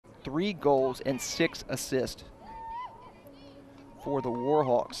3 goals and 6 assists for the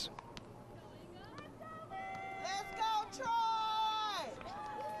Warhawks. Let's go, Troy!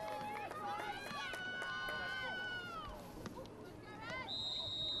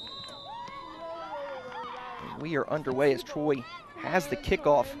 We are underway as Troy has the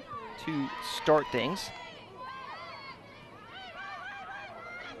kickoff to start things.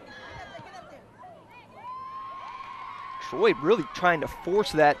 Troy really trying to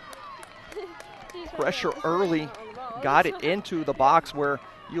force that pressure early, got it into the box where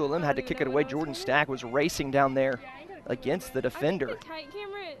ULM had to kick it away. Jordan Stack was racing down there against the defender.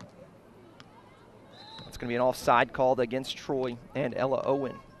 It's going to be an offside called against Troy and Ella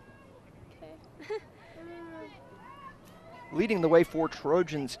Owen. Leading the way for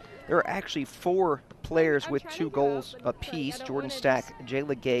Trojans, there are actually 4 players with 2 goals apiece. Jordan Stack,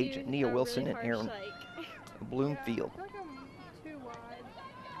 Jayla Gage, Nia Wilson, and Aaron Bloomfield.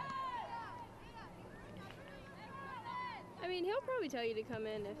 I mean, he'll probably tell you to come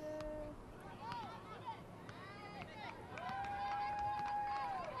in if...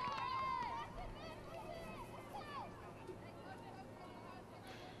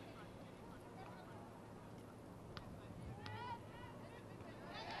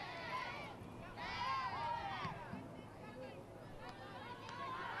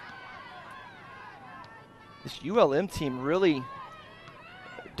 This ULM team really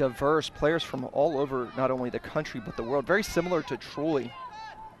diverse, players from all over not only the country but the world. Very similar to Troy.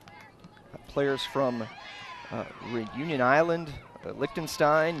 Players from Reunion Island,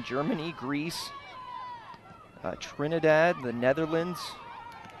 Liechtenstein, Germany, Greece, Trinidad, the Netherlands,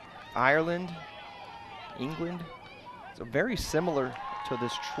 Ireland, England. So very similar to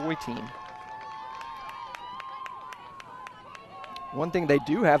this Troy team. One thing they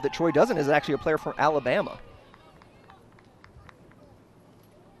do have that Troy doesn't is actually a player from Alabama.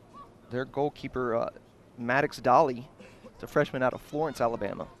 Their goalkeeper, Maddox Dolly, is a freshman out of Florence,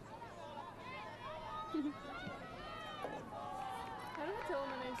 Alabama.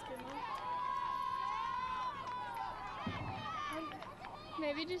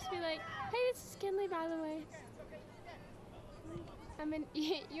 Maybe just be like, hey, this is Kinley, by the way. I mean,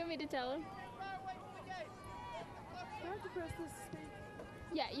 you want me to tell him? Do I have to press this thing?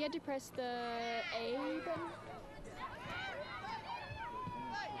 Yeah, you had to press the A button.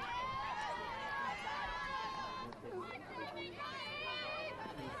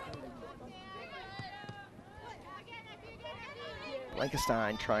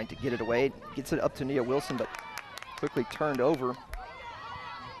 Blankenstein trying to get it away, gets it up to Nia Wilson, but quickly turned over.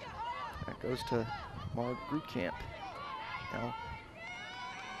 That goes to Mark Grootkamp. Now,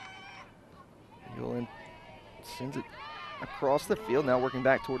 ULM sends it across the field, now working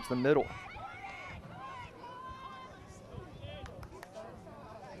back towards the middle.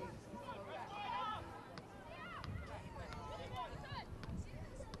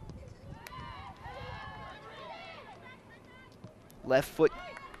 Left foot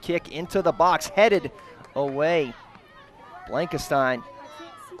kick into the box, headed away. Blankenstein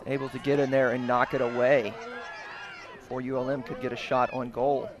able to get in there and knock it away before ULM could get a shot on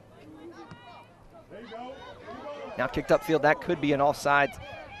goal. Now kicked upfield, that could be an offside.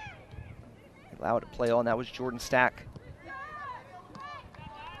 Allow it to play on, that was Jordan Stack.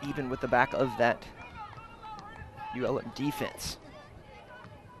 Even with the back of that ULM defense.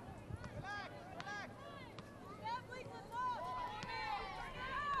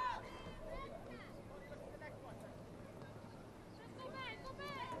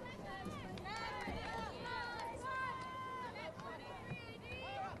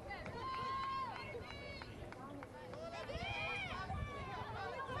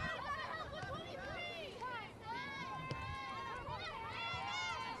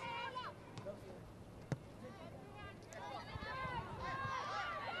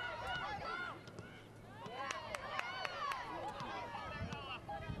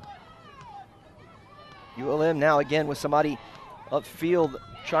 ULM now again with somebody upfield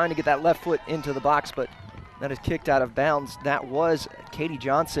trying to get that left foot into the box, but that is kicked out of bounds. That was Katie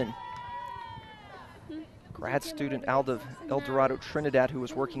Johnson, grad student out of El Dorado, Trinidad, who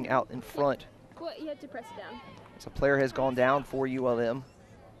was working out in front. Well, you had to press it down. So a player has gone down for ULM.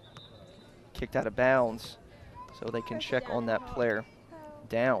 Kicked out of bounds, so they can check on that player.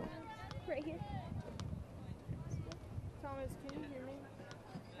 Down. Right here. Thomas, can you hear me?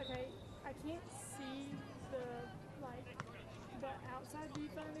 Okay, I can't see the outside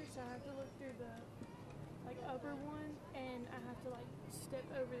viewfinder, so I have to look through the upper one, and I have to step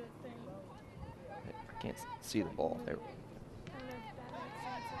over the thing. I can't see the ball there. I don't know if that makes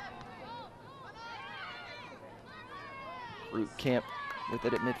sense. Root Camp with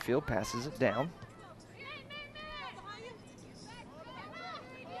it at midfield, passes it down.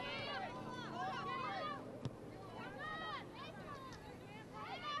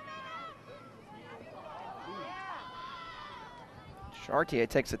 Chartier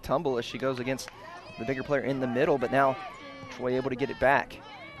takes a tumble as she goes against the bigger player in the middle, but now Troy able to get it back.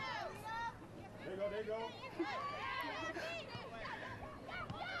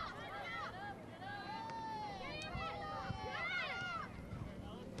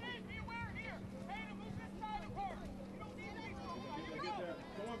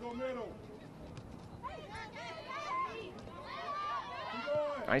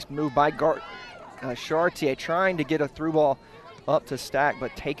 Nice move by Chartier, trying to get a through ball up to Stack,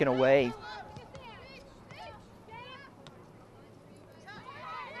 but taken away.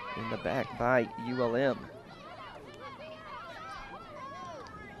 In the back by ULM.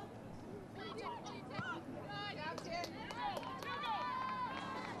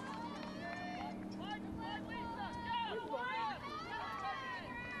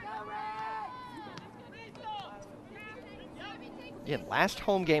 Again, last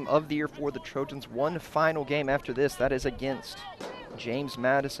home game of the year for the Trojans. One final game after this. That is against James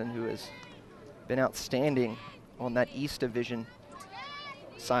Madison, who has been outstanding on that East Division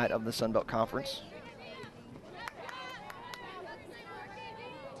side of the Sun Belt Conference.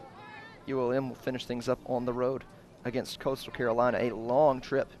 ULM will finish things up on the road against Coastal Carolina, a long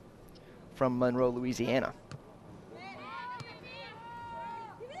trip from Monroe, Louisiana.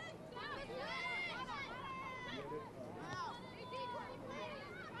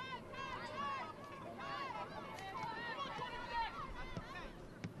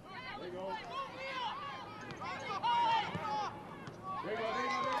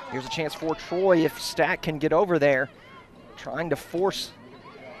 Here's a chance for Troy if Stack can get over there. Trying to force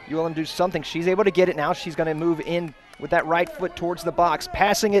ULM to do something. She's able to get it now. She's going to move in with that right foot towards the box.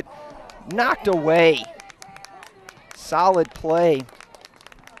 Passing it, knocked away. Solid play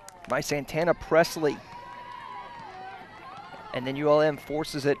by Santana Presley. And then ULM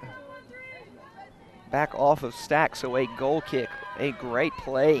forces it back off of Stack, so a goal kick. A great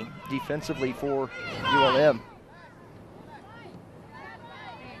play defensively for ULM.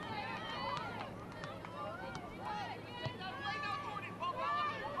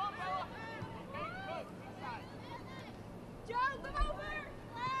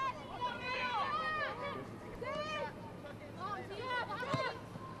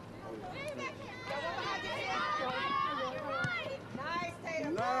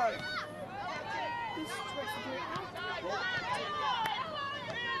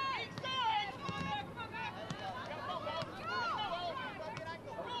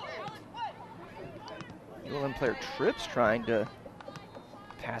 ULM player trips trying to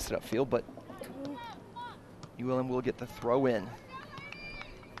pass it upfield, but ULM will get the throw in.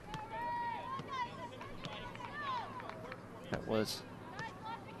 That was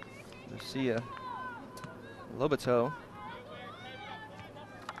Lucia Lobato.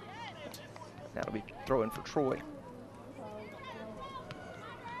 That'll be throw in for Troy.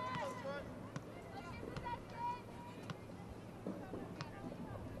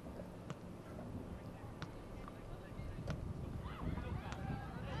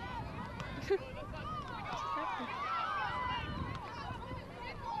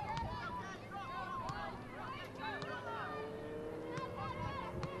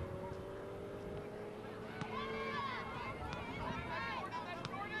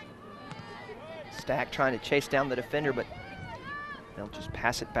 Stack trying to chase down the defender, but they'll just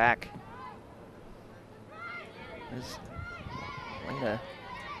pass it back. There's Lena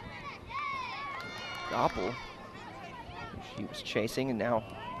Goppel. She was chasing and now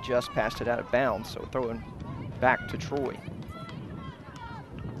just passed it out of bounds, so throwing back to Troy.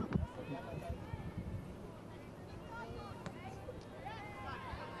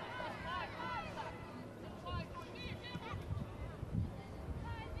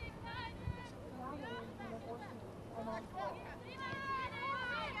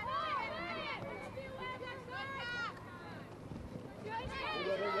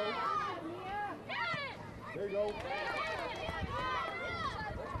 There you go.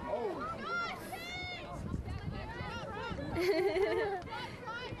 Oh.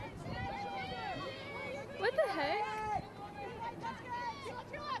 What the heck?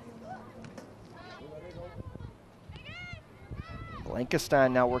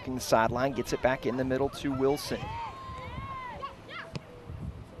 Blankenstein now working the sideline, gets it back in the middle to Wilson.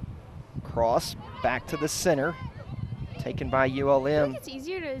 Cross back to the center, taken by I ULM. think it's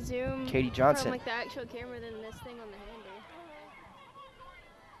easier to zoom Katie Johnson. from like the actual camera than this thing on the handle.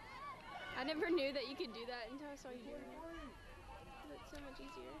 I never knew that you could do that until I saw you do it. That's so much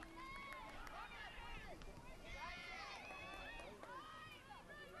easier.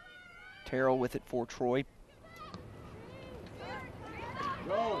 Terrell with it for Troy.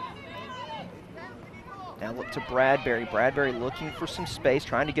 Now look to Bradbury. Bradbury looking for some space,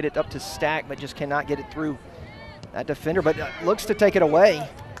 trying to get it up to Stack, but just cannot get it through that defender, but looks to take it away.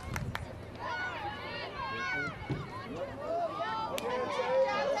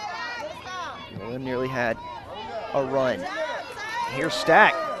 William nearly had a run. Here's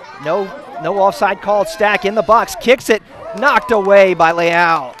Stack. No offside called. Stack in the box, kicks it, knocked away by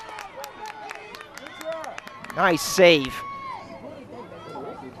Leal. Nice save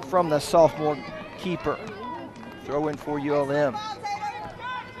from the sophomore keeper. Throw in for ULM.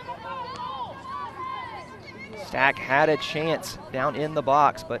 Stack had a chance down in the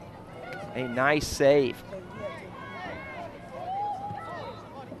box, but a nice save.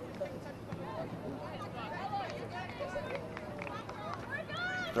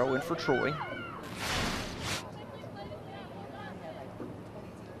 Throw in for Troy.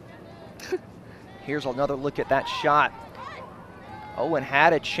 Here's another look at that shot. Owen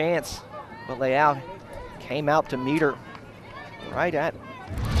had a chance, but Leal came out to meet her right at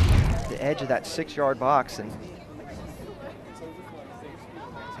the edge of that 6-yard box and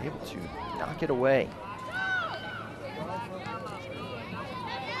was able to knock it away.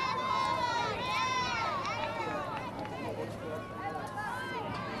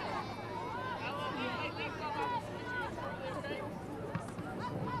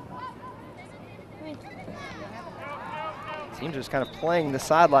 Team's just kind of playing the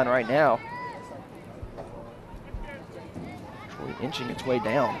sideline right now. Troy inching its way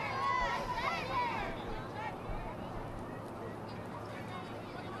down.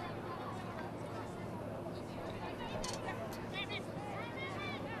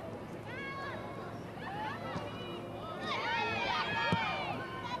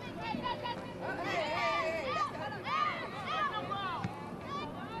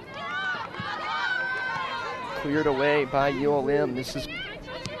 Cleared away by ULM. This is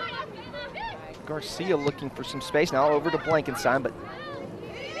Garcia looking for some space. Now over to Blankenstein, but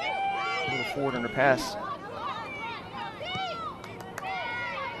a little forward under pass.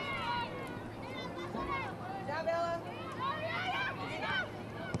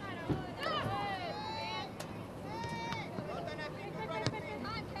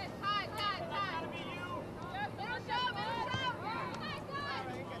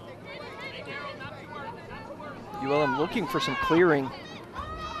 ULM looking for some clearing.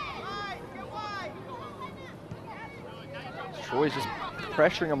 Troy's just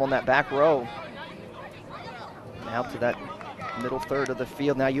pressuring him on that back row. Now to that middle third of the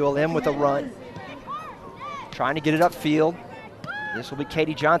field. Now ULM with a run. Trying to get it upfield. This will be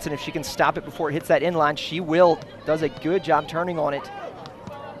Katie Johnson. If she can stop it before it hits that inline, she will. Does a good job turning on it.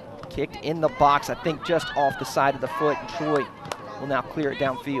 Kicked in the box, I think just off the side of the foot, and Troy will now clear it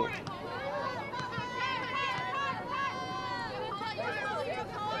downfield.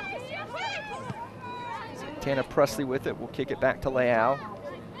 Tana Presley with it. We'll kick it back to Leal.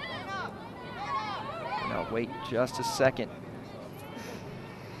 Now wait just a second.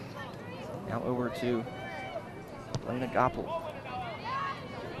 Now over to Lena Goppel.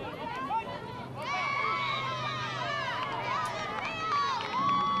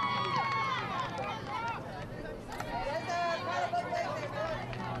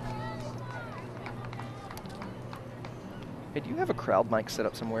 Hey, do you have a crowd mic set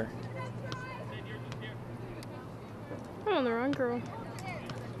up somewhere? I'm on the wrong girl.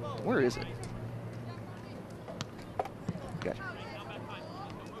 Where is it? Gotcha.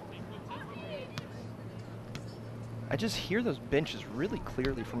 I just hear those benches really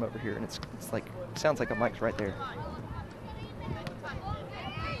clearly from over here, and it's like, sounds like a mic's right there.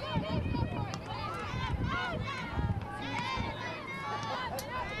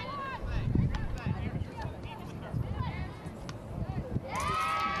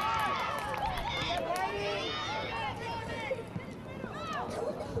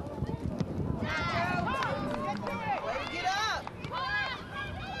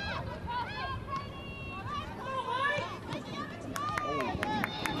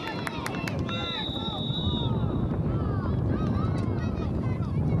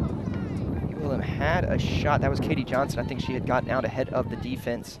 Had a shot. That was Katie Johnson. I think she had gotten out ahead of the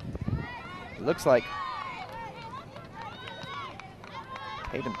defense. It looks like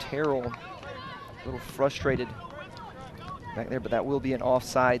Tatum Terrell a little frustrated back there, but that will be an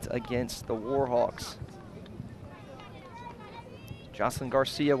offsides against the Warhawks. Jocelyn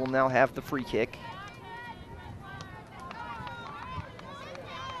Garcia will now have the free kick.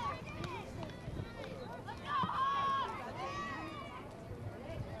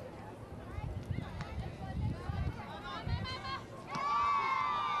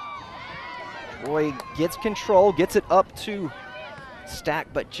 Troy gets control, gets it up to Stack,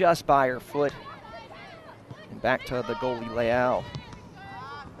 but just by her foot. And back to the goalie, Leal.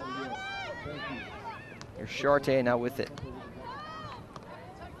 Here's Chartier now with it.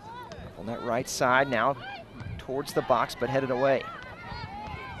 On that right side now, towards the box, but headed away.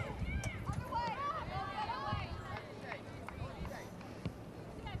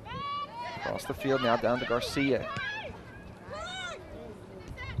 Across the field now, down to Garcia.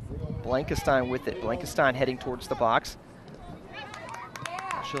 Blankenstein with it. Blankenstein heading towards the box.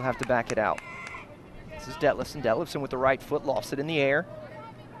 She'll have to back it out. This is Detlefsen. Detlefsen with the right foot, lofts it in the air.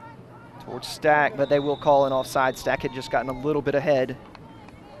 Towards Stack, but they will call an offside. Stack had just gotten a little bit ahead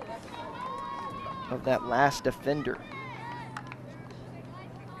of that last defender.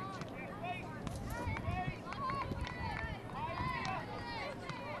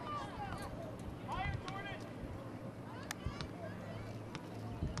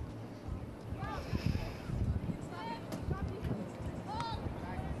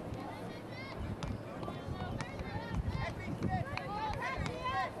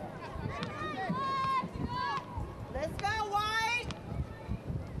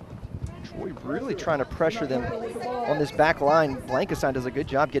 Really trying to pressure them on this back line. Blankenstein does a good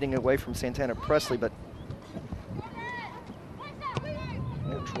job getting away from Santana Presley, but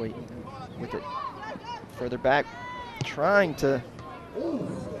Troy with it further back, trying to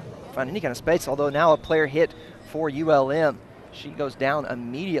find any kind of space, although now a player hit for ULM. She goes down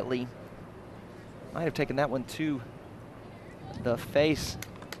immediately. Might have taken that one to the face.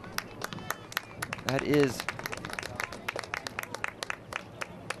 That is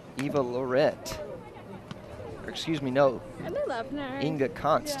Eva Lorette. Or excuse me, no. Inga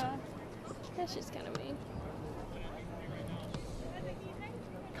Konst. Yeah. That's just kind of mean.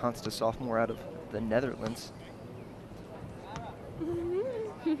 Konst, a sophomore out of the Netherlands.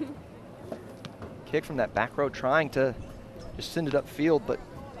 Kick from that back row, trying to just send it upfield, but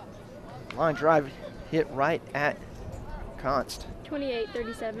line drive hit right at Konst.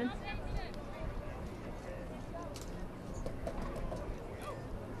 28-37.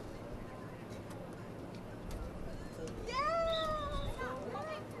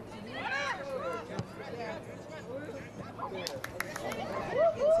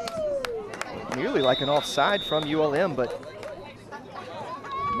 Nearly like an offside from ULM, but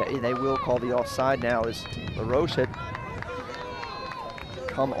they will call the offside now as LaRoche had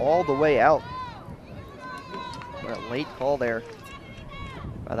come all the way out. What a late call there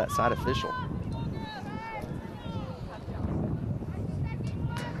by that side official.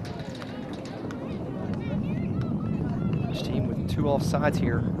 Each team with 2 offsides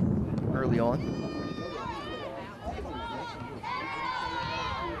here early on.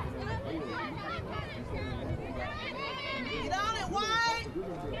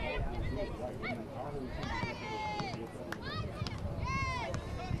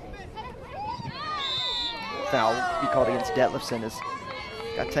 Foul be called against Detlefsen as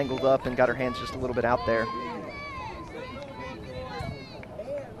got tangled up and got her hands just a little bit out there.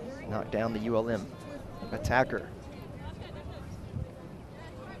 Knocked down the ULM attacker.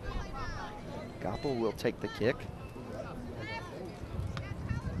 Goppel will take the kick.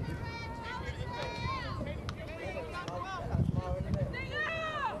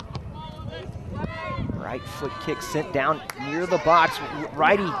 Right foot kick sent down near the box.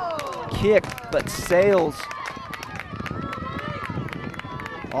 Righty kick, but sails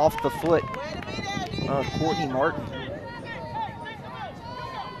off the foot of Courtney Martin.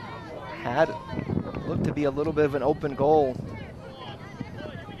 Had looked to be a little bit of an open goal.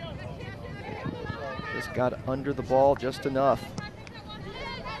 Just got under the ball just enough.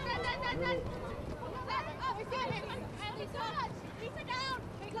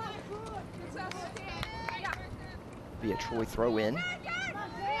 Be a Troy throw in.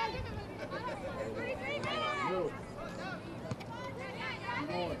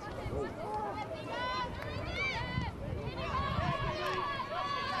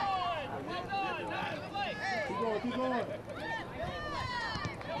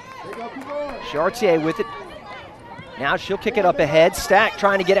 Chartier with it. Now she'll kick it up ahead. Stack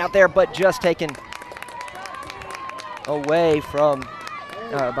trying to get out there, but just taken away from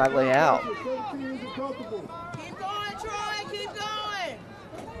by Leal. Keep going, Troy. Keep going.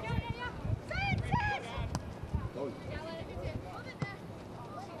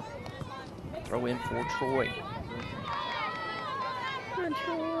 Throw in for Troy. Come on,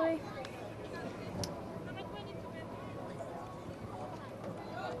 Troy.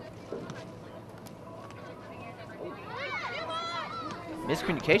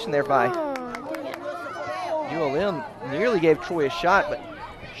 Miscommunication there by ULM. Nearly gave Troy a shot, but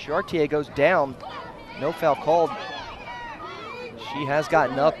Chartier goes down. No foul called. She has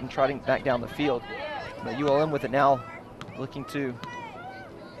gotten up and trotting back down the field. But ULM with it now, looking to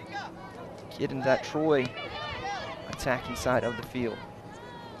get into that Troy attacking side of the field.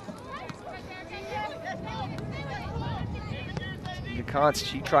 Const,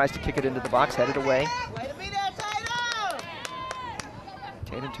 she tries to kick it into the box, headed away.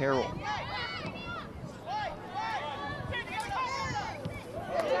 Tatum Terrell.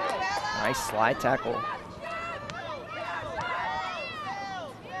 Nice slide tackle.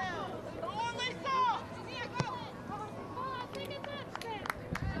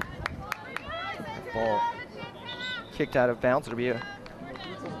 Ball kicked out of bounds. It'll be a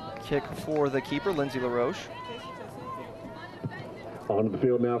kick for the keeper, Lindsay LaRoche. Onto the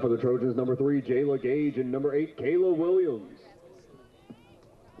field now for the Trojans, number 3, Jayla Gage, and number 8, Kayla Williams.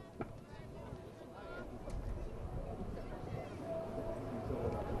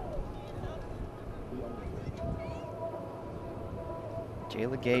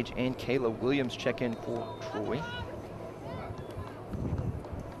 Jayla Gage and Kayla Williams check in for Troy.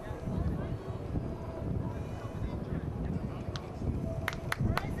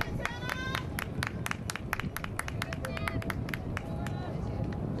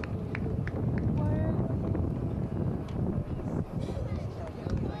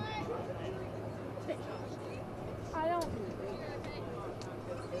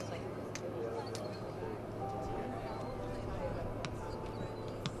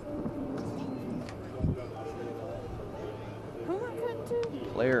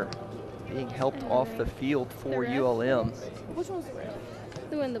 Player being helped off the field for ULM. Which one's the ref?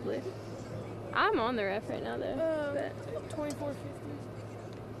 The one in the blue. I'm on the ref right now, though. 2450.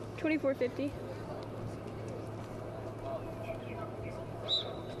 2450.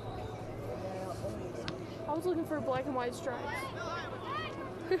 I was looking for black and white stripes.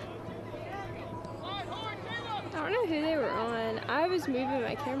 I don't know who they were on. I was moving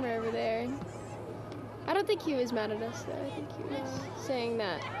my camera over there. I don't think he was mad at us, though. I think he was saying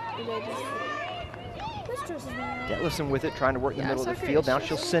that they just... Detlefson with it, trying to work in the middle of the soccer field. is Now just-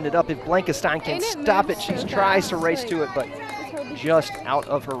 she'll send it up. If Blankestein can And it stop it, moves she so tries to fast, race like, to it, but it's hard to just out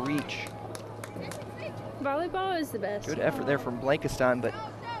of her reach. Volleyball is the best. Good effort there from Blankestein, but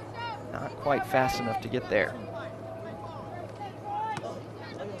not quite fast enough to get there.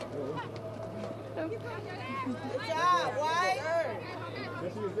 Good job, White.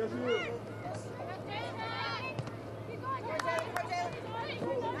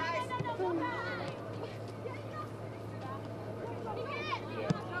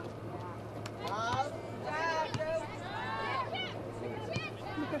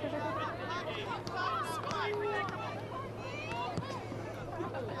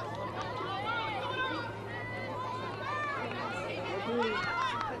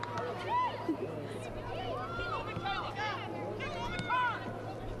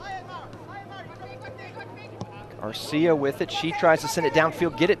 Garcia with it. She tries to send it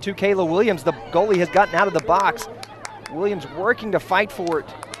downfield, get it to Kayla Williams. The goalie has gotten out of the box. Williams working to fight for it.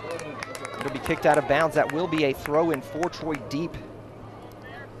 It'll be kicked out of bounds. That will be a throw-in for Troy deep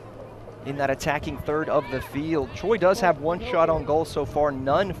in that attacking third of the field. Troy does have one shot on goal so far,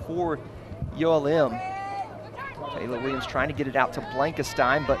 none for ULM. Kayla Williams trying to get it out to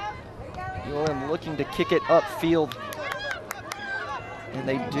Blankestein, but ULM looking to kick it upfield. And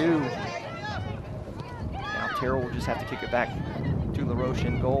they do. Now Terrell will just have to kick it back to LaRoche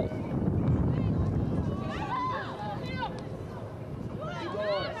in goal.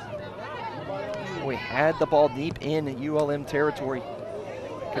 We had the ball deep in ULM territory.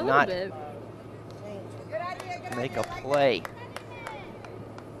 Could not make a play.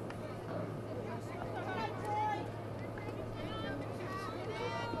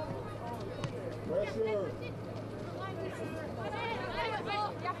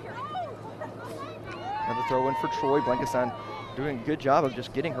 Another throw in for Troy. Blankestein doing a good job of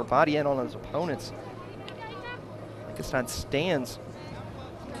just getting her body in on his opponents. Blankestein stands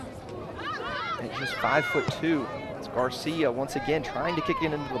at just 5'2". It's Garcia once again trying to kick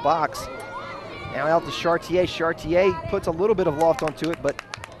it into the box. Now out to Chartier. Chartier puts a little bit of loft onto it, but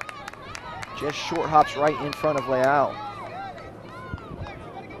just short hops right in front of Leal.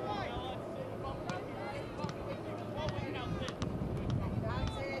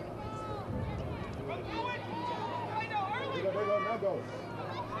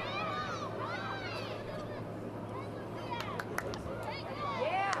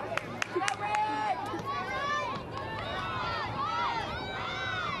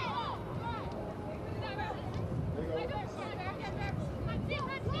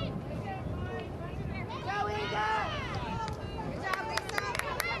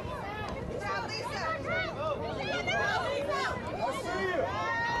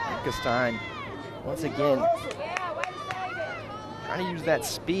 Lankenstein, once again, trying to use that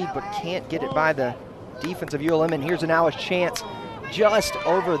speed, but can't get it by the defense of ULM. And here's now a chance just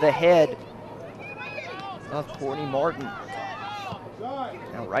over the head of Courtney Martin.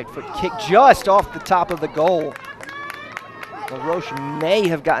 Now right foot kick just off the top of the goal. LaRoche may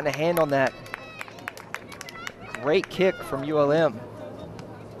have gotten a hand on that. Great kick from ULM.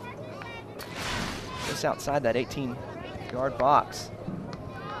 Just outside that 18-yard box.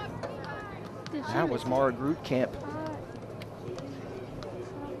 That was Mara Grootkamp.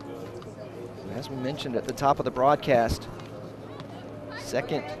 As we mentioned at the top of the broadcast,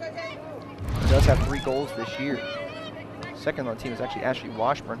 second does have 3 goals this year. Second on the team is actually Ashley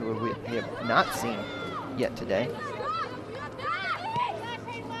Washburn, who we have not seen yet today.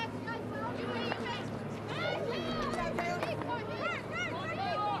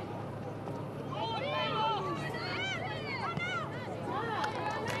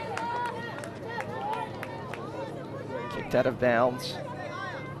 Kicked out of bounds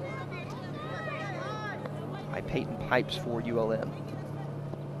by Peyton Pipes for ULM.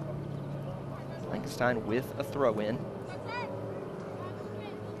 Lankenstein with a throw-in.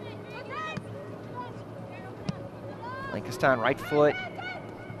 Lankenstein right foot,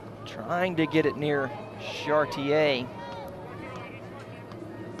 trying to get it near Chartier.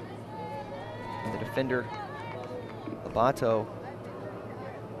 And the defender, Labato,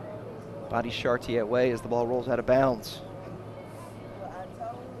 bodies Chartier away as the ball rolls out of bounds.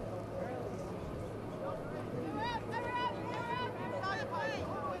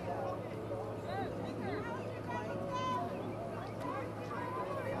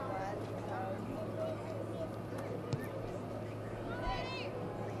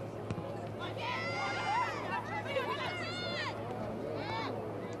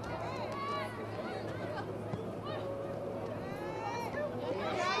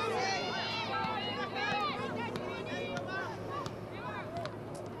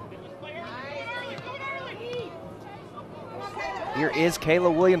 Here is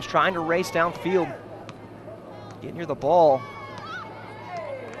Kayla Williams trying to race downfield. Get near the ball.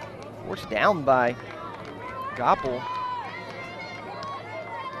 Forced down by Goppel.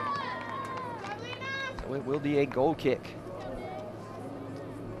 So it will be a goal kick.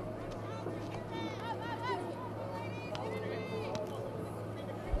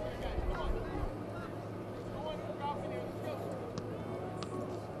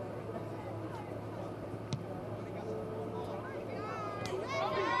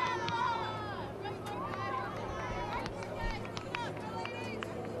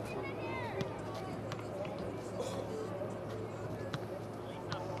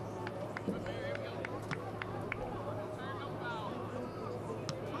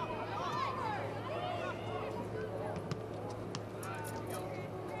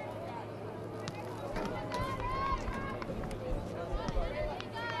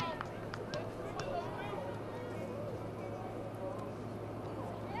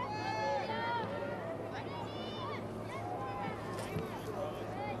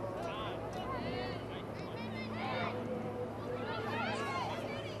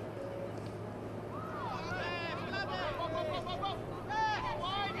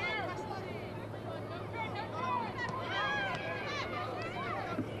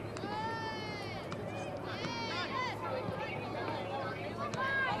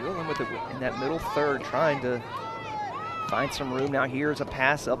 With it in that middle third, trying to find some room. Now here's a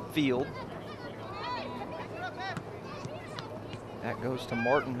pass upfield. That goes to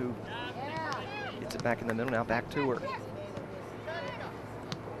Martin, who gets it back in the middle. Now back to her.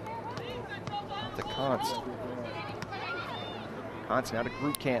 To Const. Const now to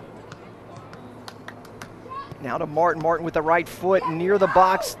Grootkamp. Now to Martin. Martin with the right foot near the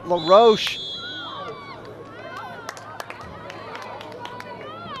box. LaRoche.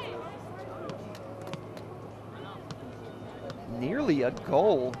 Nearly a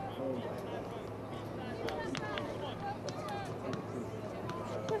goal.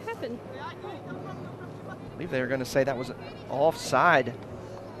 What happened? I believe they were going to say that was offside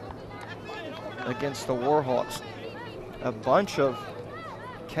against the Warhawks. A bunch of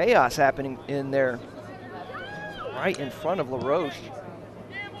chaos happening in there right in front of LaRoche.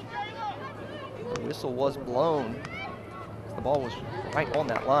 The whistle was blown. The ball was right on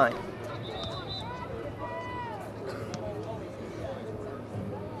that line.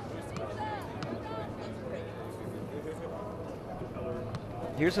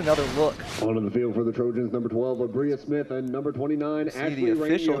 Here's another look. Onto the field for the Trojans, number 12, Abria Smith, and number 29, Ashley the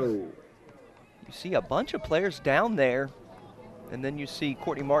official. Rainio. You see a bunch of players down there, and then you see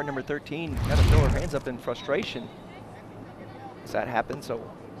Courtney Martin, number 13, kind of throw her hands up in frustration as that happened. So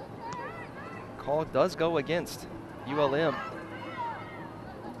call does go against ULM.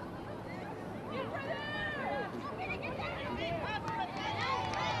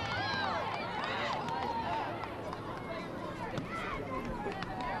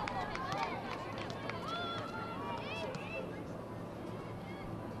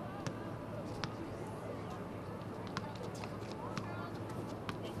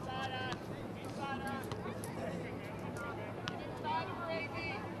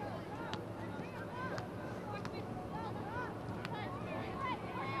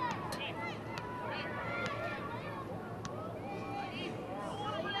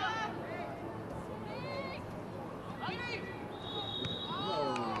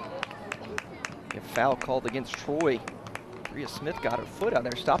 Foul called against Troy. Rhea Smith got her foot out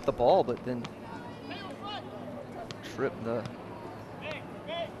there, stopped the ball, but then tripped the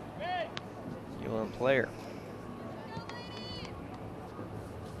ULM player.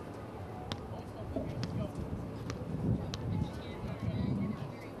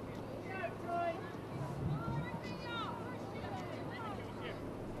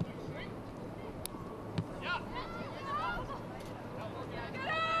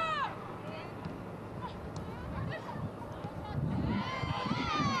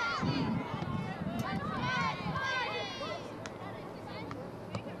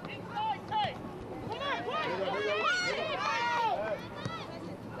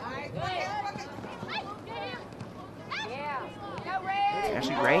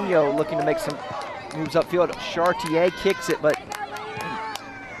 Looking to make some moves upfield. Chartier kicks it, but that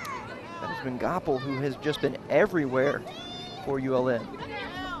has been Goppel, who has just been everywhere for ULM.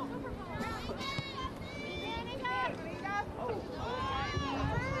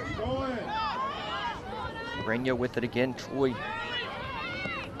 Reno with it again. Troy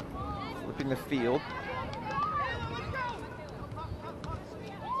flipping the field.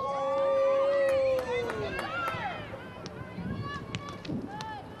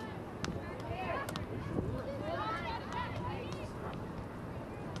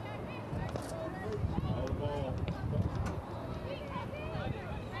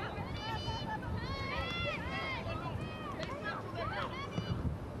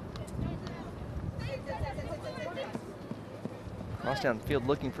 Cross down the field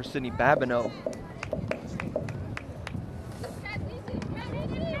looking for Sydney Babineau.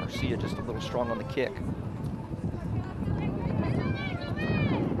 Garcia just a little strong on the kick.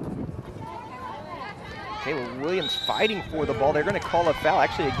 Kayla Williams fighting for the ball. They're going to call a foul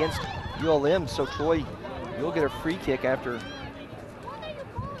actually against ULM, so Troy will get a free kick after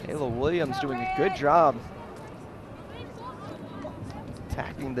Kayla Williams doing a good job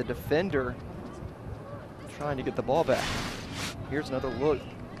attacking the defender, trying to get the ball back. Here's another look.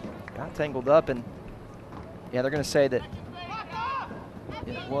 Got tangled up, and yeah, they're going to say that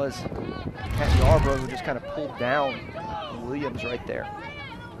it was Kat Yarbrough who just kind of pulled down Williams right there.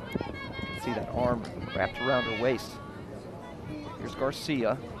 You can see that arm wrapped around her waist. Here's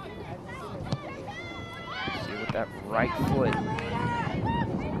Garcia. See with that right foot.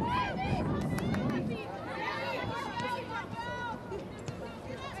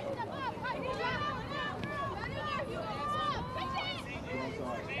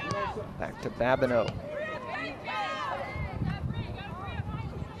 Back to Babineau.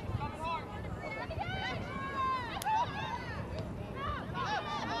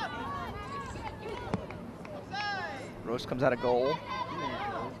 Rose comes out of goal.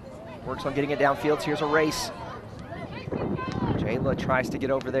 Works on getting it downfield. Here's a race. Jayla tries to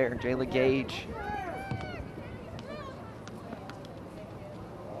get over there. Jayla Gage.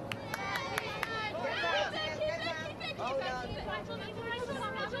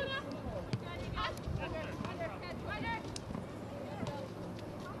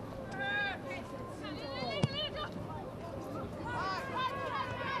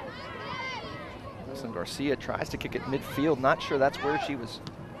 Garcia tries to kick it midfield. Not sure that's where she was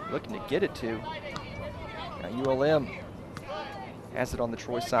looking to get it to. Now ULM has it on the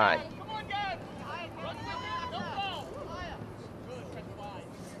Troy side.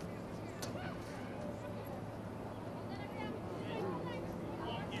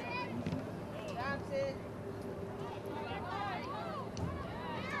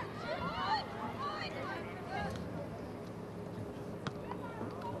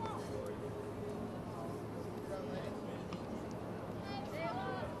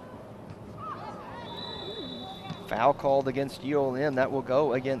 Foul called against ULM. That will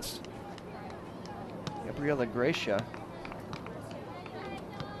go against Gabriela Gracia.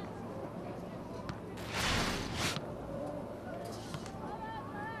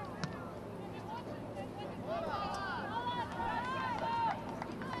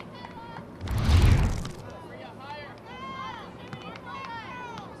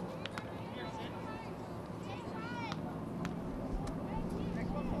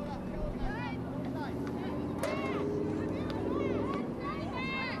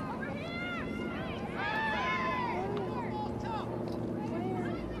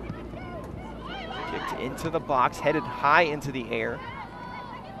 into the box, headed high into the air.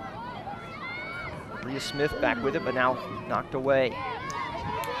 Rhea Smith back with it, but now knocked away.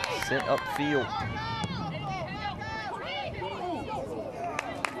 Sent upfield.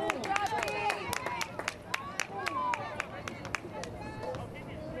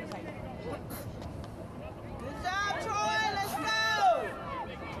 Good job, Troy. Let's go.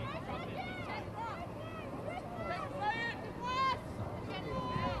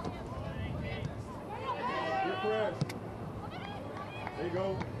 Good press. There you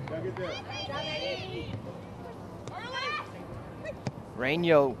go. Gotta get that.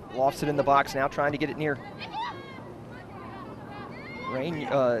 Rainho lofts it in the box now, trying to get it near.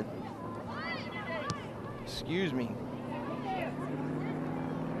 Excuse me.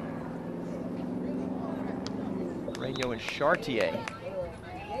 Rainho and Chartier.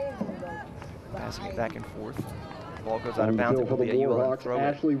 Passing it back and forth. Ball goes out of bounds. It For will the be a UL Warhawks, throw.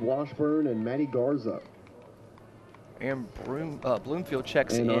 Ashley Washburn and Maddie Garza. Aaron Bloomfield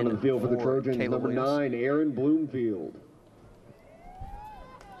checks And in on the field for the Trojans, Kayla number Williams. 9, Aaron Bloomfield.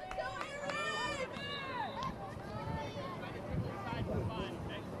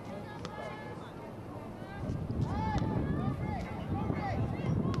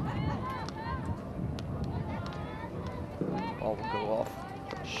 Ball will go off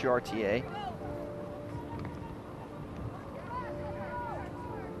Chartier.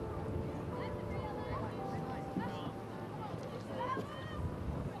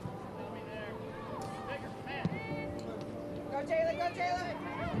 Go, Jayla. Go, Jayla.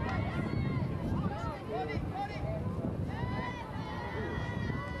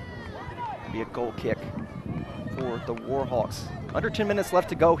 Be a goal kick for the Warhawks. Under 10 minutes left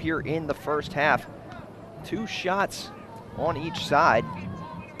to go here in the first half. 2 shots on each side.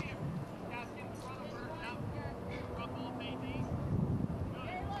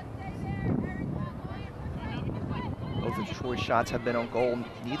 Both of Troy's shots have been on goal.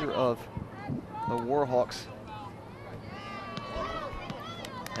 Neither of the Warhawks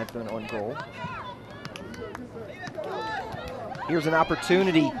have been on goal. Here's an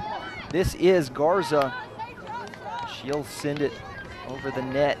opportunity. This is Garza. She'll send it over the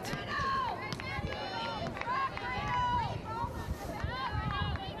net.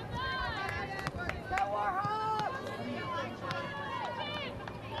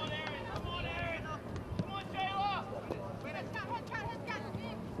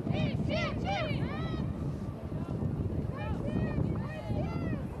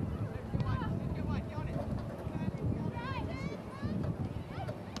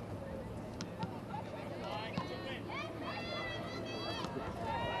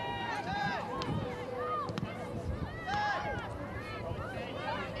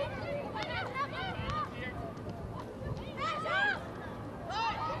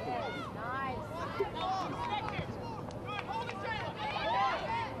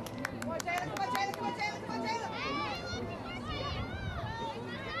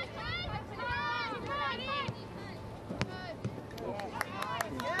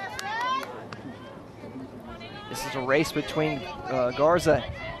 This is a race between Garza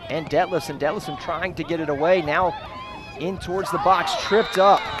and Detlefson trying to get it away. Now in towards the box, tripped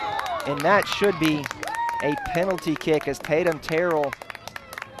up. And that should be a penalty kick as Tatum Terrell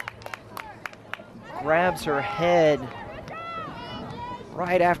grabs her head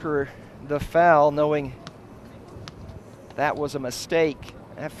right after the foul, knowing that was a mistake.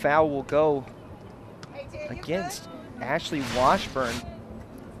 That foul will go against Ashley Washburn.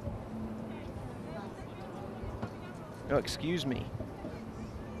 No, excuse me.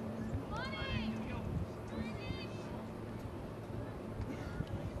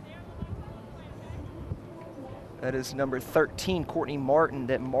 That is number 13, Courtney Martin,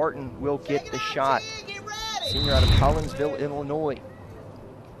 that Martin will get the shot. Senior out of Collinsville, Illinois.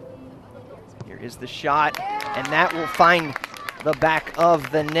 Here is the shot, and that will find the back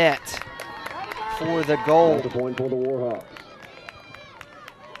of the net for the goal. That's a point for the Warhawks.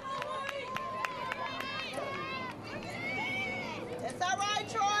 It's all right,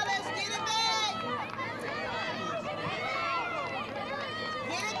 Troy. Let's get it back.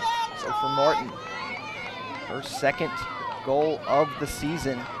 Get it back, So Troy. for Martin, her second goal of the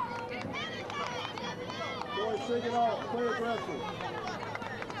season. Boys, shake it off. Play aggressive.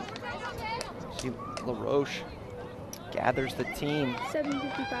 See, LaRoche gathers the team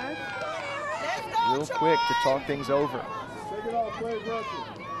 7:55. Let's go, real Troy. quick to talk things over. Shake it off. Play aggressive.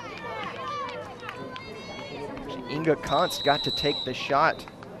 Inga Konst got to take the shot.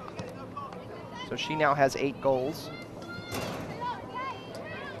 So she now has 8 goals.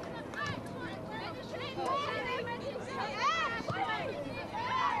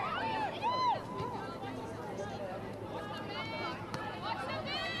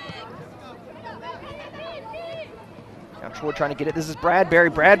 Troy trying to get it. This is Bradbury.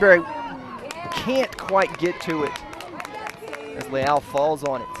 Bradbury can't quite get to it as Leal falls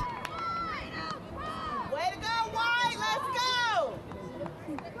on it. Way to go, White. Let's go.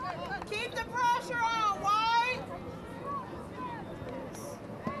 Keep the pressure on, White.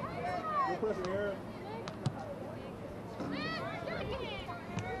 No pressure here.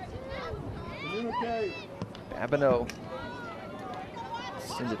 Communicate. Babineau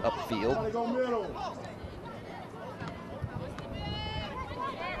sends it upfield. Gotta go middle.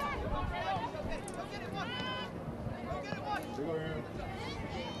 They go here.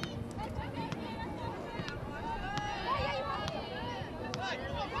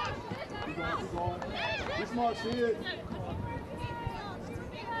 Keep going. Be smart, see it.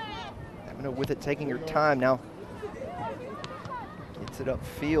 Babineau with it, taking her time now. Gets it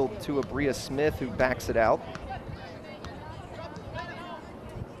upfield to Abria Smith, who backs it out.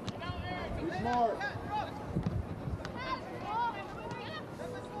 Be smart.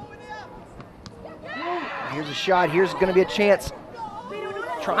 Here's a shot. Here's going to be a chance.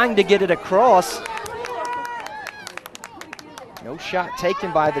 Trying to get it across. No shot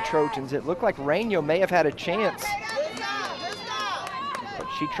taken by the Trojans. It looked like Rainio may have had a chance, but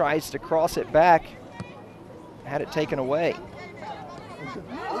she tries to cross it back. Had it taken away.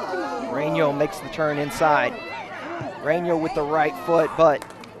 Rainio makes the turn inside. Rainio with the right foot, but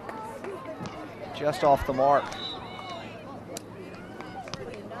just off the mark.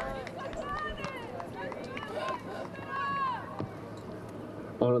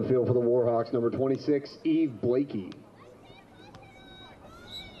 On the field for the Warhawks, number 26, Eve Blakey.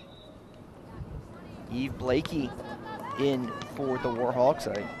 Eve Blakey in for the Warhawks,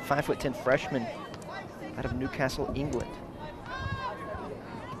 a 5'10" freshman out of Newcastle, England.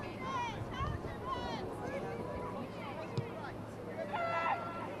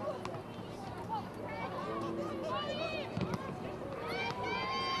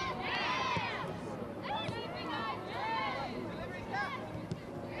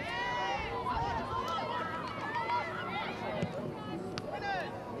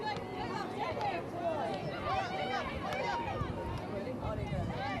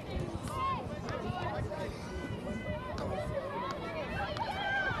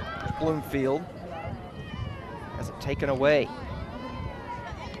 Bloomfield has it taken away.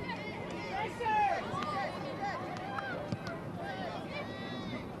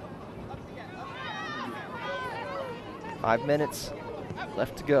 Five minutes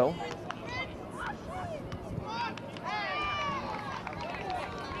left to go.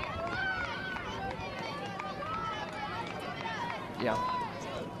 Yeah.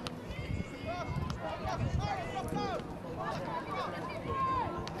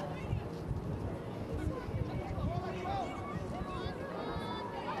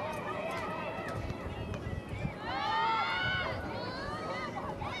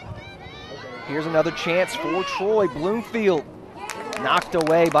 Here's another chance for Troy. Bloomfield knocked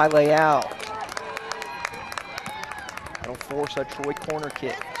away by Leal. That'll force a Troy corner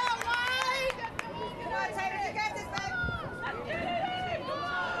kick.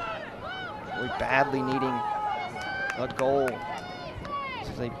 Troy badly needing a goal. This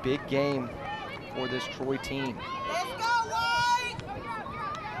is a big game for this Troy team.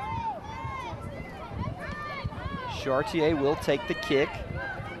 Chartier will take the kick.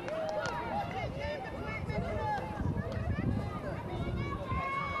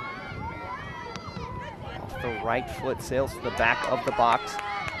 The right foot sails to the back of the box.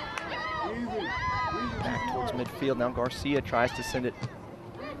 Back towards midfield. Now Garcia tries to send it.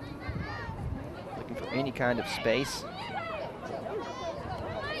 Looking for any kind of space.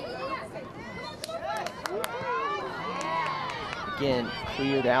 Again,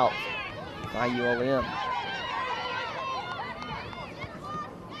 cleared out by ULM.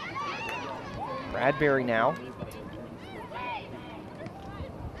 Bradbury now.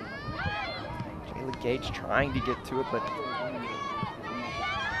 Gage trying to get to it, but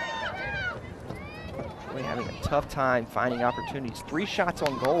really having a tough time finding opportunities. 3 shots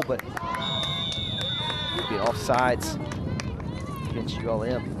on goal, but would be offsides against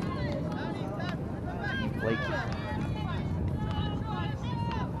ULM. Blakey.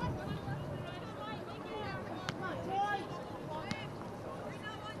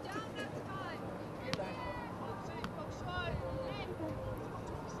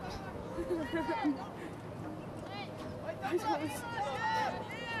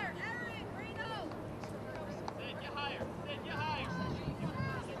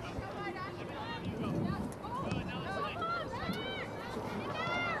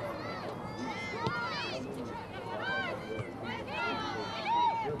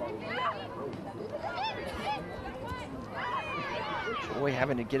 Troy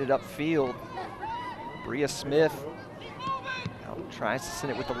having to get it upfield. Bria Smith tries to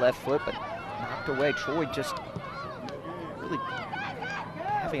send it with the left foot, but knocked away. Troy just really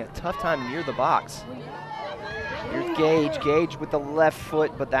having a tough time near the box. Here's Gage. Gage with the left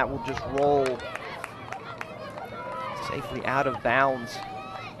foot, but that will just roll safely out of bounds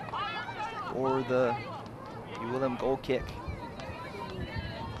for the ULM goal kick.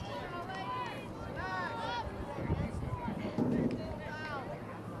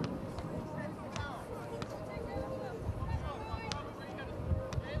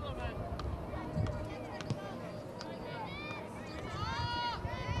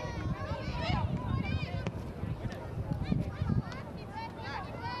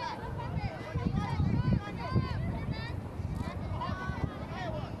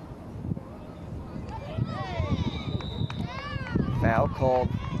 Foul called.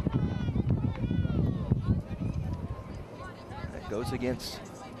 That goes against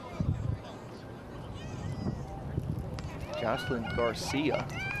Jocelyn Garcia.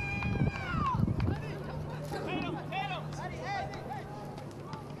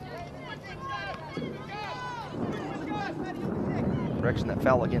 Correction, that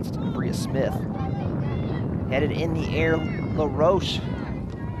foul against Bria Smith. Headed in the air, LaRoche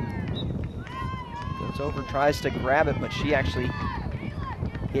goes over, tries to grab it, but she actually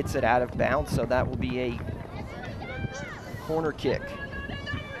hits it out of bounds, so that will be a corner kick.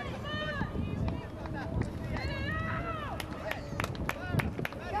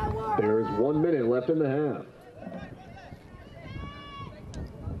 There is 1 minute left in the half.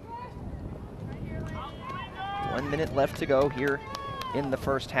 One minute left to go here in the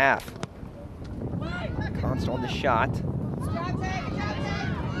first half. Const on the shot.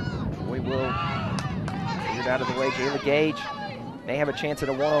 Troy will get it out of the way. Jayla Gage may have a chance at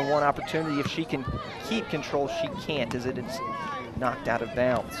a one-on-one opportunity if she can keep control. She can't, as it is knocked out of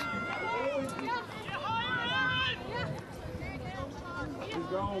bounds.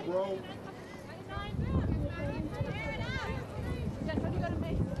 Keep going, bro.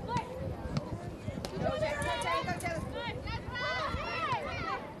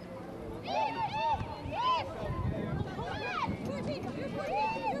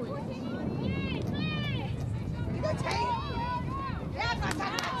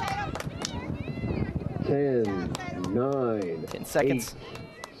 Ten, 9, 10 seconds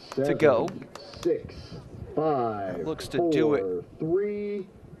 8, to go. 6, 5, Looks to 4, do it 3,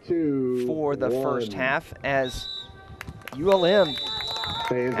 2, for the 1. first half, as ULM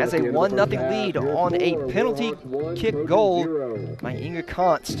has a 1-0 lead on a penalty kick goal by Inga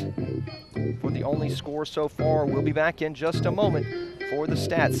Const. For the only score so far, we'll be back in just a moment for the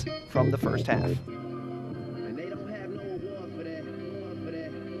stats from the first half. And they don't have no award for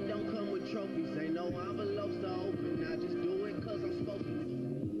that. Don't come with trophies. Ain't no envelopes to open. I just do it 'cause I'm supposed to.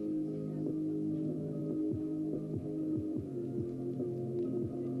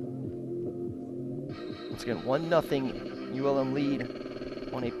 Once again, 1-0 ULM lead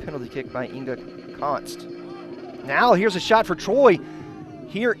on a penalty kick by Inga Const. Now here's a shot for Troy.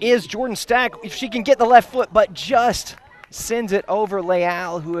 Here is Jordan Stack, if she can get the left foot, but just sends it over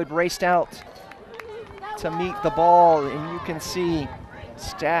Leal, who had raced out to meet the ball. And you can see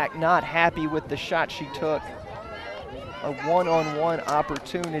Stack not happy with the shot she took. A one-on-one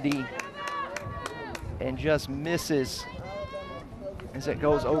opportunity and just misses as it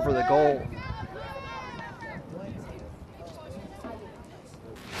goes over the goal.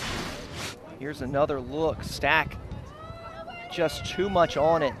 Here's another look. Stack just too much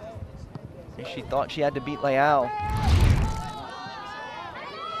on it. And she thought she had to beat Leal.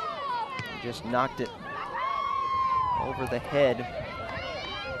 Just knocked it over the head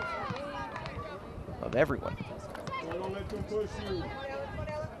of everyone. Don't let them push you.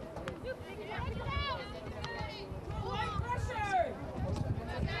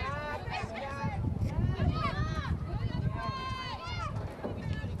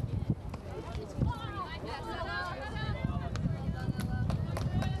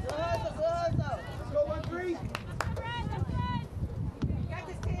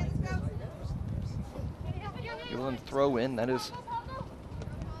 ULM throw in, that is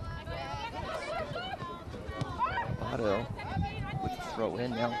Otto with the throw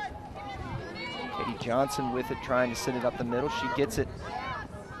in now. Katie Johnson with it, trying to send it up the middle. She gets it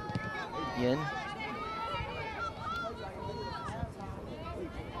in.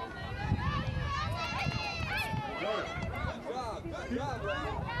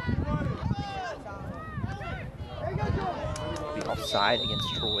 Be offside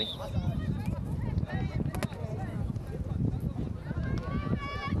against Troy.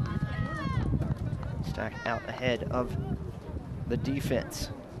 Stack out ahead of the defense.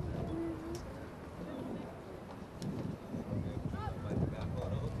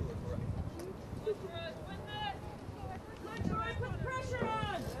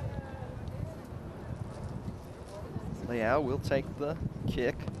 Leao will take the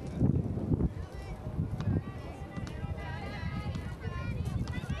kick.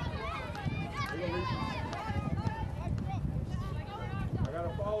 I gotta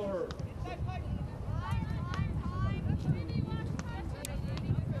follow her.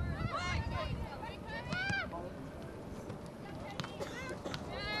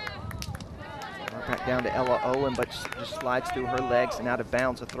 Back down to Ella Owen, but just slides through her legs and out of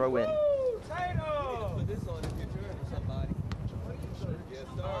bounds, a throw in.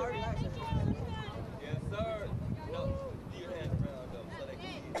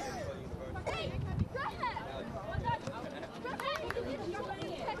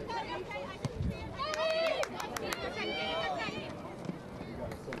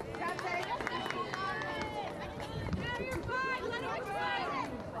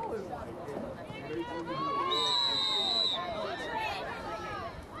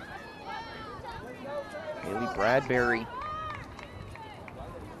 Bradbury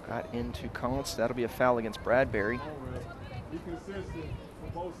got into Collins. That'll be a foul against Bradbury. Be consistent from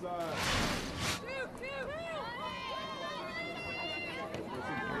both sides.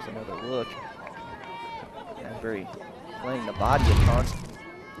 Here's another look. Bradbury playing the body of Constant.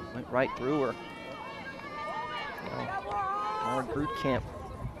 Went right through her. Lauren Grootkamp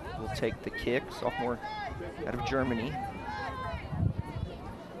will take the kick. Sophomore out of Germany.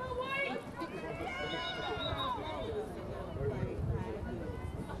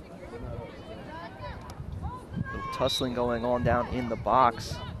 Tussling going on down in the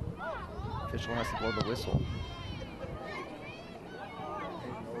box. Official has to blow the whistle.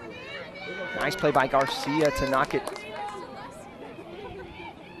 Nice play by Garcia to knock it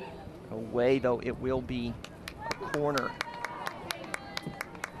away, though it will be a corner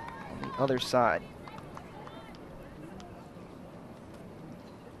on the other side.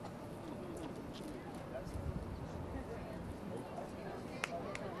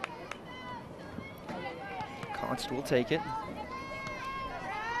 Const will take it.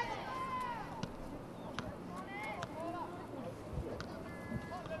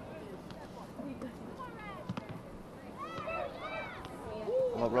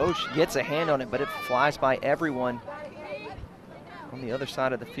 LaRoche gets a hand on it, but it flies by everyone on the other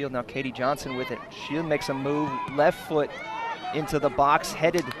side of the field. Now Katie Johnson with it. She'll make a move, left foot into the box,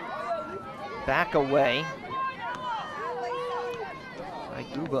 headed back away by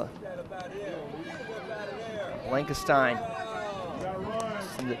Guba. Blankenstein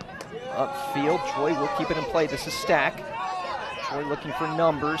sends it upfield. Troy will keep it in play. This is Stack. Troy looking for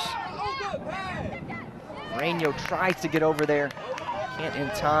numbers. Rainio tries to get over there. Can't in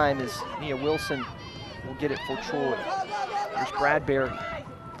time as Mia Wilson will get it for Troy. There's Bradbury.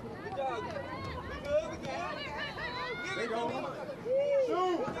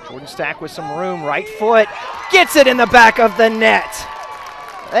 Jordan Stack with some room. Right foot. Gets it in the back of the net.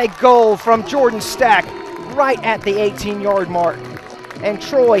 A goal from Jordan Stack right at the 18-yard mark. And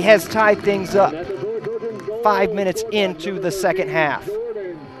Troy has tied things up 5 minutes into the second half.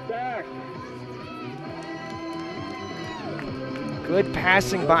 Good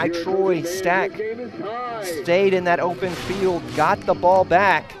passing by Troy. Stack stayed in that open field, got the ball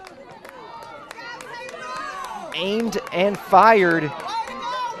back, aimed and fired.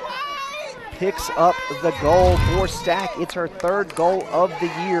 Picks up the goal for Stack. It's her third goal of the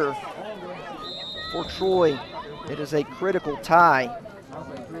year for Troy. It is a critical tie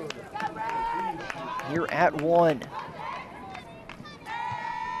here at 1.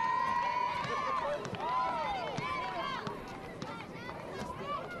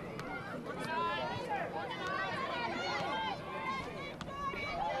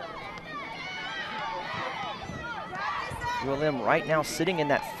 ULM right now sitting in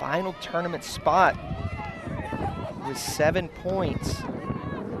that final tournament spot with 7 points.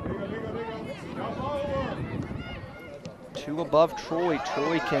 2 above Troy.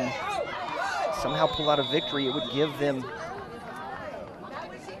 Troy can somehow pull out a victory. It would give them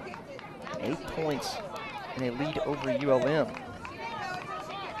 8 points and a lead over ULM.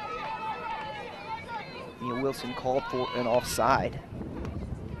 Mia Wilson called for an offside.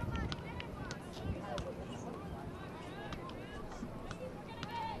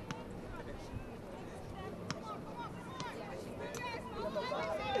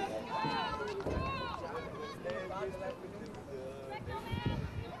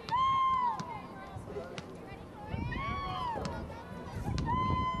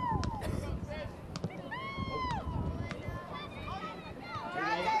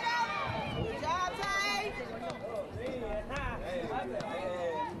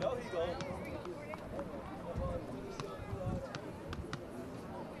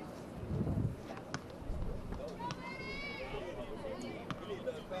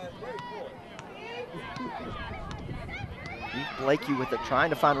 Blakey with it, trying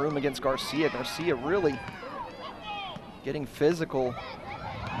to find room against Garcia. Garcia really getting physical.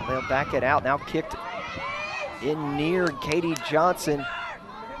 They'll back it out. Now kicked in near Katie Johnson,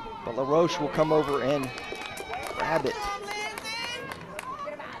 but LaRoche will come over and grab it.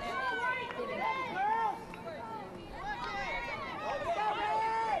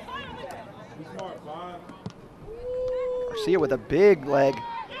 Garcia with a big leg.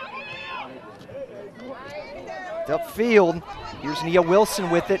 It's upfield. Here's Nia Wilson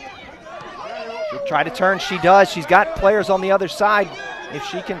with it. She'll try to turn. She does. She's got players on the other side. If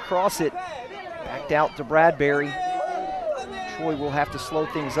she can cross it, backed out to Bradbury. Troy will have to slow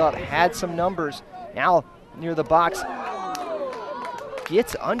things up. Had some numbers. Now near the box.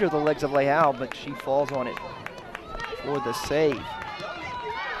 Gets under the legs of Leal, but she falls on it for the save.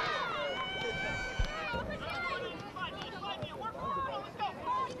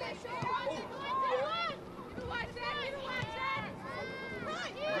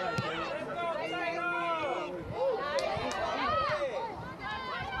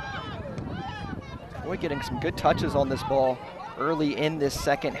 Troy getting some good touches on this ball early in this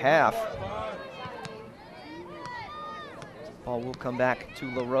second half. Ball will come back to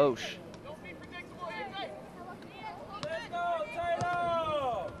LaRoche.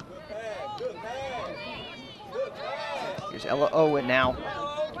 Here's Ella Owen now,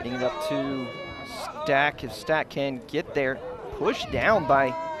 getting it up to Stack. If Stack can get there, pushed down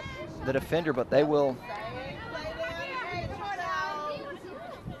by the defender, but they will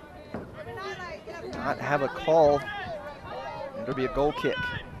not have a call. It'll be a goal kick.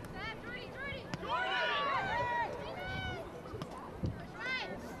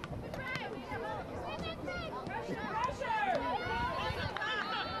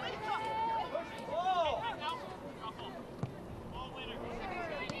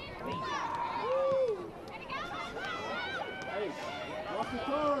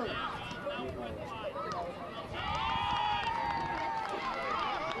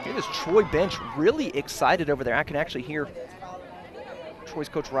 Here's this Troy bench really excited over there. I can actually hear Troy's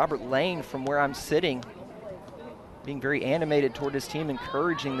coach Robert Lane from where I'm sitting being very animated toward his team,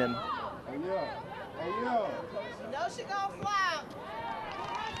 encouraging them. No, she gonna flap.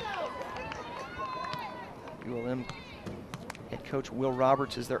 ULM head coach Will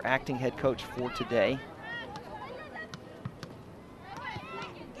Roberts is their acting head coach for today.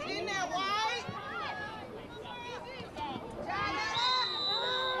 Get in there, White.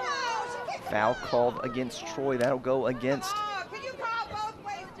 Foul called against Troy. That'll go against Can you call both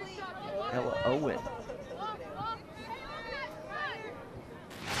ways, please? Ella Owen.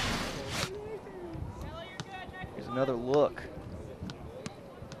 Here's another look.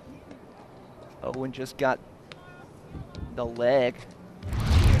 Owen just got the leg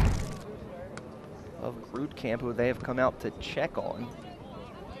of Grootkamp, who they have come out to check on.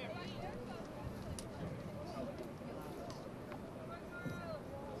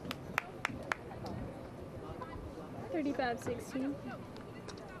 $35-16.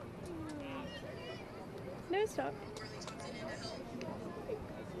 No stop.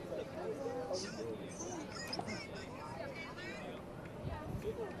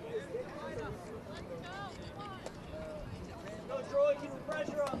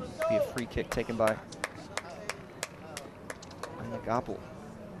 Be a free kick taken by Nagapel.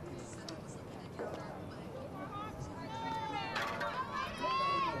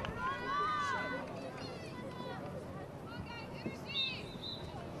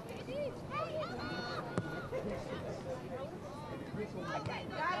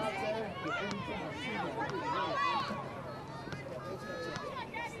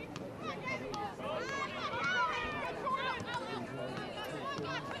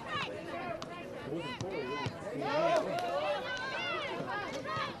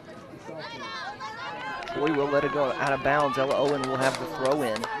 Troy will let it go out of bounds. Ella Owen will have the throw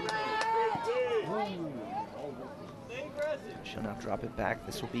in. She'll now drop it back.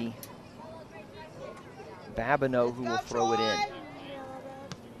 This will be Babineau who will throw it in.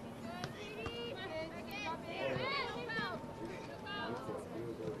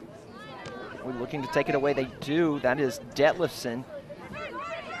 We're looking to take it away. They do. That is Detlefson.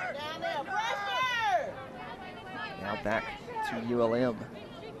 Now back to ULM.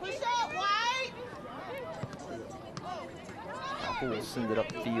 Will send it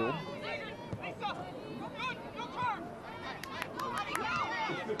upfield.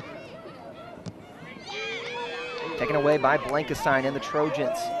 Taken away by Blankestein and the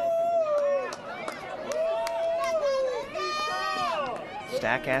Trojans.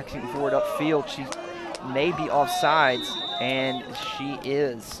 Stack asking for it upfield. She may be offsides, and she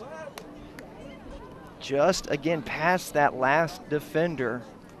is. just, again, past that last defender.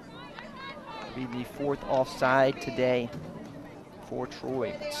 Be the 4th offside today for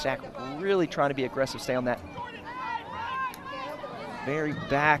Troy. Stack really trying to be aggressive, stay on that very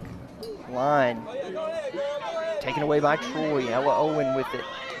back line. Taken away by Troy. Ella Owen with it.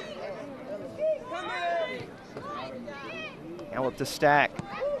 Now up to Stack.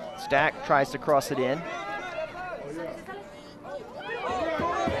 Stack tries to cross it in.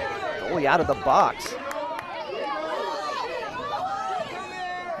 Goalie out of the box.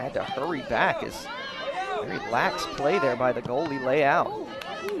 Had to hurry back as very lax play there by the goalie, lay out.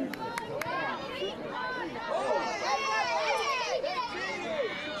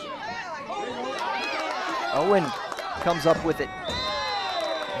 Owen comes up with it.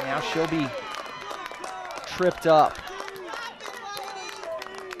 And now she'll be tripped up.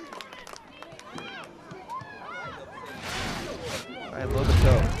 By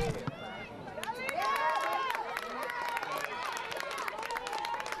Lobato.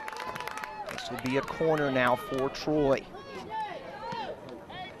 This will be a corner now for Troy.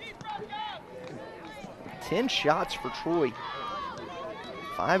 10 shots for Troy.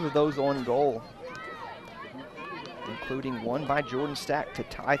 5 of those on goal, including one by Jordan Stack to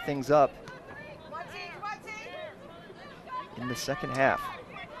tie things up in the second half.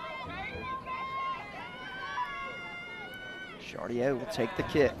 Chartier will take the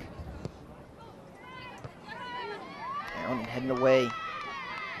kick. Down and heading away.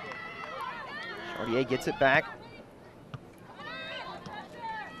 Chartier gets it back.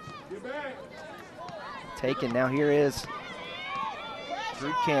 Taken, now here is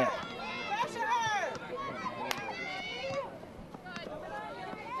Drew Camp.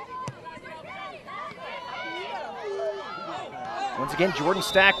 Once again, Jordan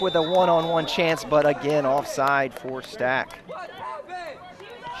Stack with a one-on-one chance, but again, offside for Stack.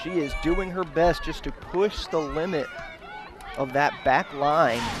 She is doing her best just to push the limit of that back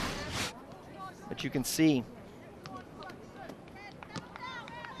line. But you can see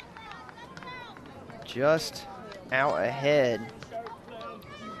just out ahead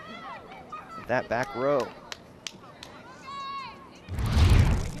of that back row.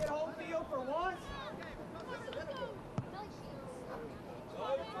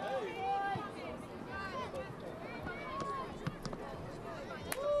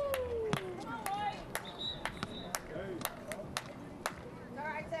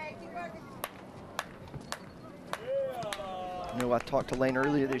 I talked to Lane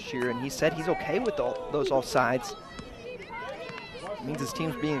earlier this year, and he said he's okay with those offsides. It means his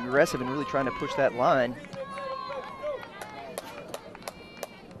team's being aggressive and really trying to push that line.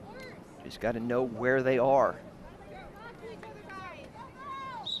 Just got to know where they are.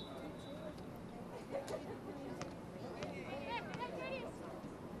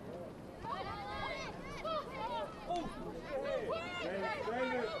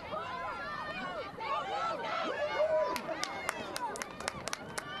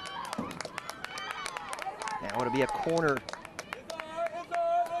 Be a corner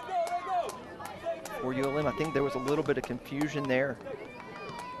for ULM. I think there was a little bit of confusion there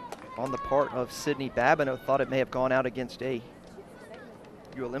on the part of Sydney Babineau. Thought it may have gone out against a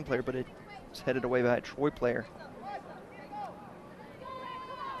ULM player, but it was headed away by a Troy player.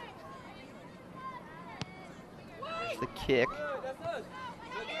 There's the kick.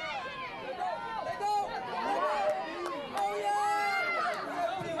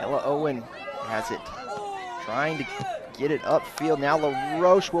 Ella Owen has it. Trying to get it upfield. Now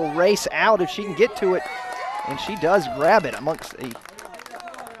LaRoche will race out if she can get to it. And she does grab it amongst a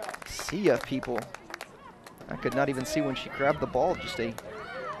sea of people. I could not even see when she grabbed the ball. Just a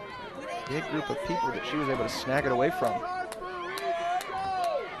big group of people that she was able to snag it away from.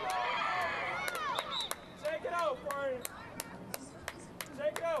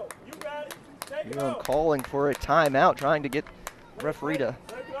 UM calling for a timeout, trying to get the referee to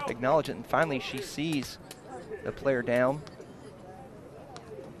acknowledge it. And finally she sees the player down,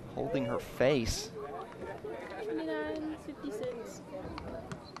 holding her face. 29-56.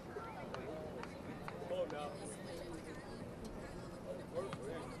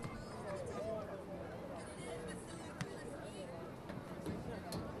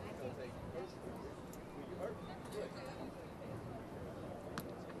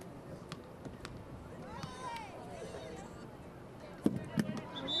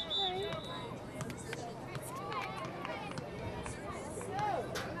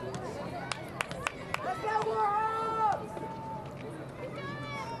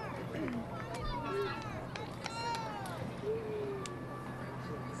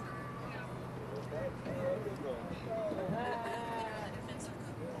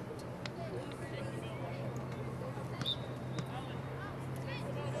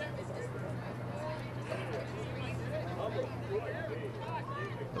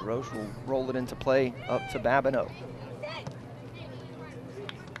 Roche will roll it into play up to Babineau.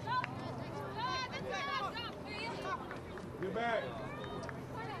 Get back.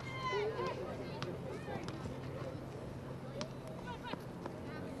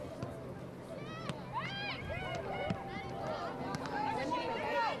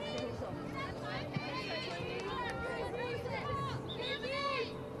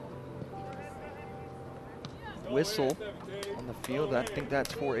 Whistle on the field. I think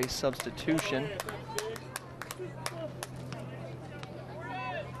that's for a substitution.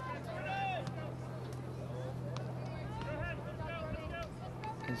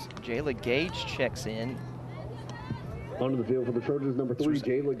 As Jayla Gage checks in. Onto the field for the Trojans, number 3,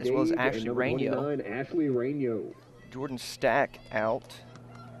 Jayla Gage, as well as Ashley and number Rainio. 29, Ashley Rainio. Jordan Stack out.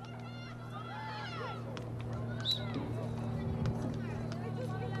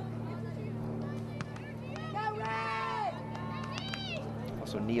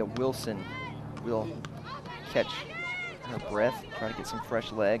 Also, Nia Wilson will catch her breath, try to get some fresh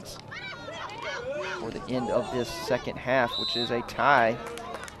legs for the end of this second half, which is a tie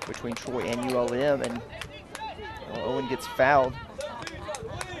between Troy and ULM, and Owen gets fouled.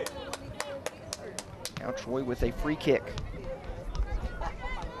 Now Troy with a free kick.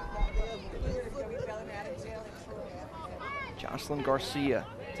 Jocelyn Garcia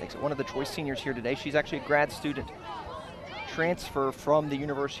takes it. One of the Troy seniors here today. She's actually a grad student. Transfer from the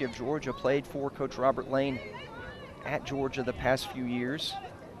University of Georgia, played for Coach Robert Lane at Georgia the past few years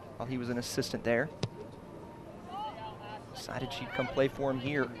while he was an assistant there. Decided she'd come play for him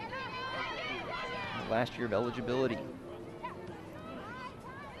here in the last year of eligibility.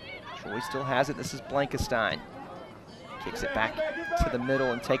 Troy still has it. This is Blankestein. Kicks it back to the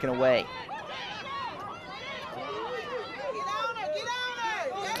middle and taken away.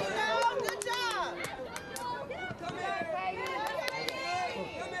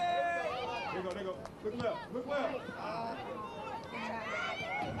 Look left, look left.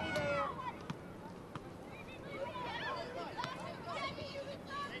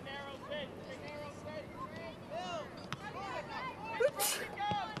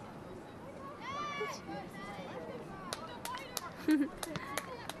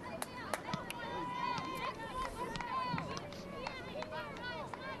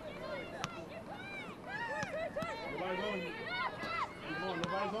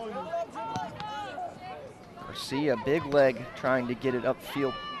 Garcia, big leg, trying to get it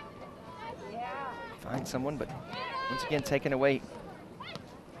upfield. Find someone, but once again taken away.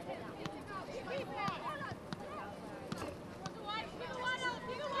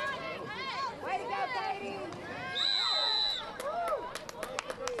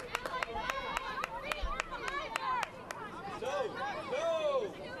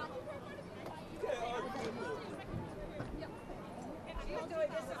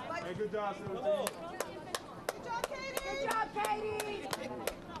 Hey, good job, Silver. Good job, Katie!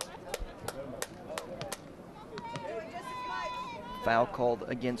 Foul called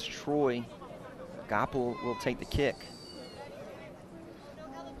against Troy. Goppel will take the kick.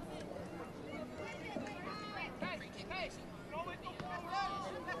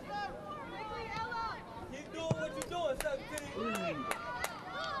 Keep doing what you're doing, 17.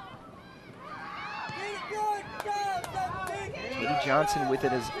 Katie Johnson with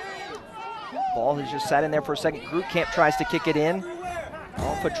it as ball has just sat in there for a second. Grootkamp tries to kick it in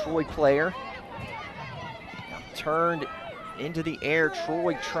off a Troy player. Turned into the air.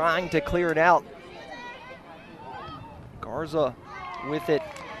 Troy trying to clear it out. Garza with it,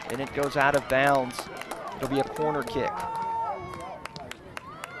 and it goes out of bounds. It'll be a corner kick.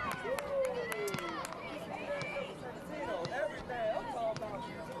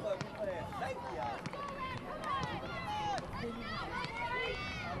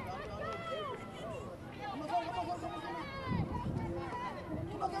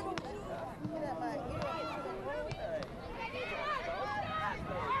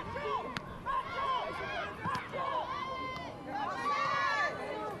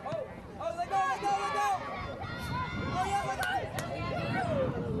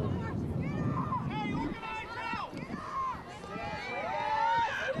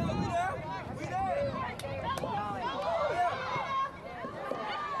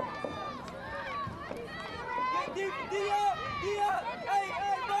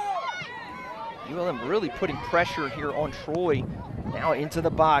 ULM really putting pressure here on Troy. Now into the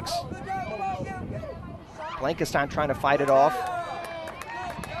box. Blankestein trying to fight it off.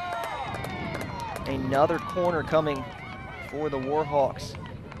 Another corner coming for the Warhawks.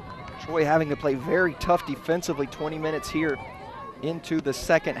 Troy having to play very tough defensively 20 minutes here into the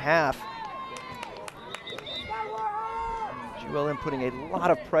second half. ULM putting a lot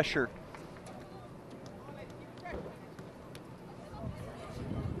of pressure.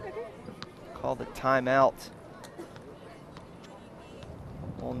 Call the timeout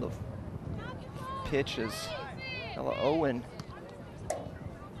on the pitch as Ella Owen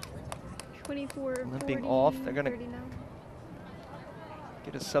 24, limping 40, off. They're going to 39.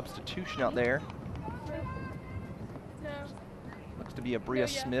 get a substitution out there. No. Looks to be a Bria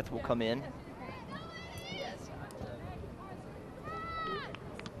Smith will come in.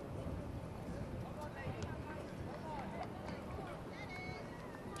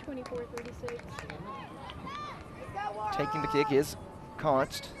 24-36. Taking the kick is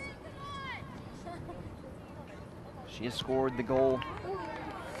Const. She has scored the goal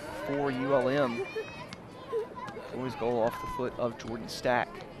for ULM. Boys goal off the foot of Jordan Stack.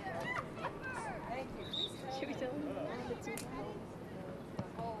 Should we tell him?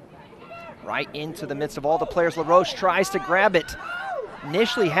 Right into the midst of all the players. LaRoche tries to grab it.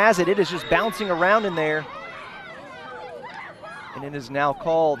 Initially has it. It is just bouncing around in there. And it is now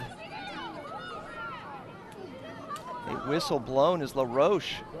called a whistle blown as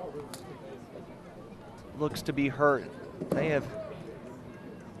LaRoche looks to be hurt.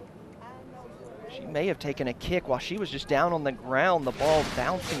 She may have taken a kick while she was just down on the ground. The ball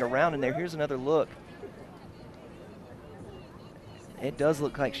bouncing around in there. Here's another look. It does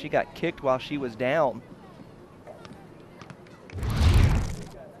look like she got kicked while she was down.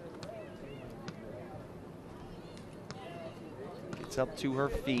 Gets up to her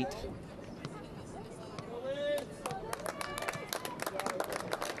feet.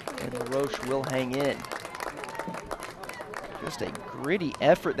 And LaRoche will hang in. Just a gritty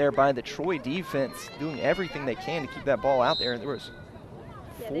effort there by the Troy defense, doing everything they can to keep that ball out there. There was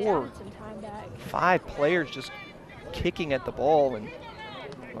 5 players just kicking at the ball, and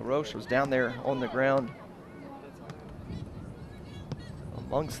LaRoche was down there on the ground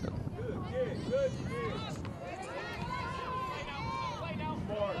amongst them.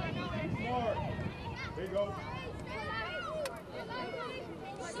 There you go.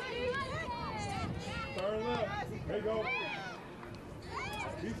 Turn left. There you go.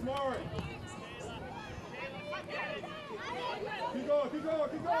 Be smart. Keep going, keep going,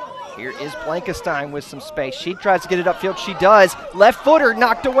 keep going. Here is Blankestein with some space. She tries to get it upfield. She does. Left footer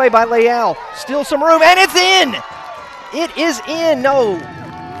knocked away by Leal. Still some room, and it's in! It is in. No.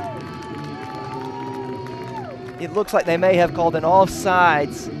 It looks like they may have called an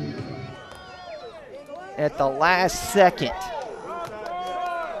offsides at the last second.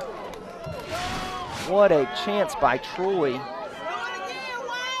 What a chance by Troy.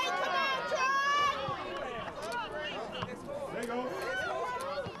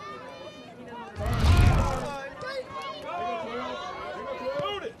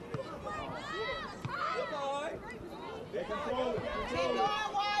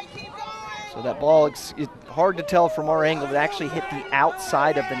 So that ball, it's hard to tell from our angle, it actually hit the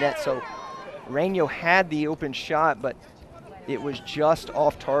outside of the net. So Rainio had the open shot, but it was just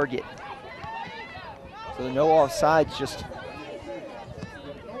off target. So no offsides, just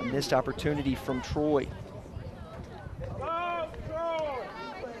a missed opportunity from Troy. Go, Troy!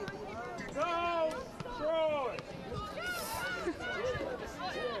 Go, Troy!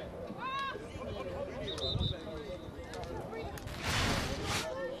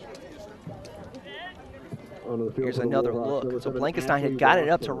 Here's another look. So Blankestein had got it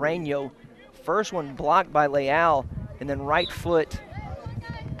up to Rainio. First one blocked by Leal, and then right foot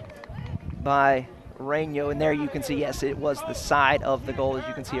by Rainio. And there you can see, yes, it was the side of the goal. As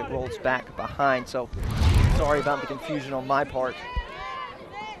you can see, it rolls back behind. So sorry about the confusion on my part.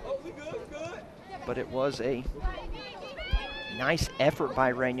 But it was a nice effort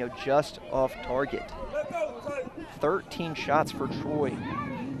by Rainio, just off target. 13 shots for Troy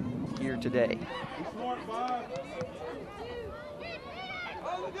here today.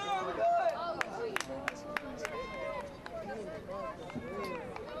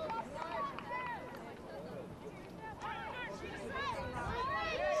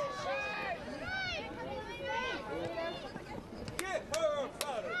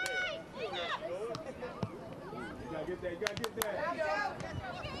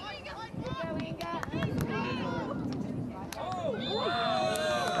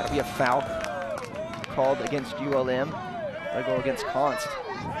 That'll be a foul called against ULM. That'll go against Const.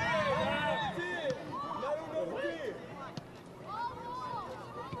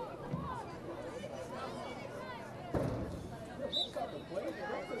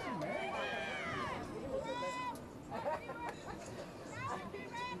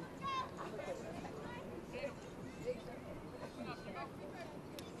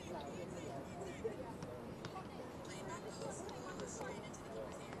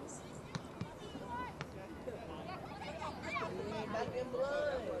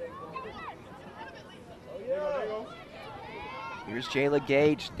 Here's Jayla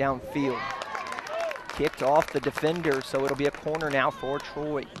Gage downfield. Kicked off the defender, so it'll be a corner now for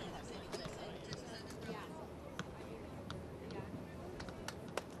Troy.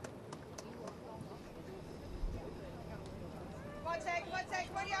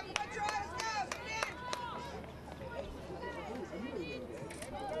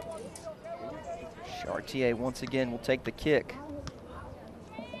 Chartier once again will take the kick.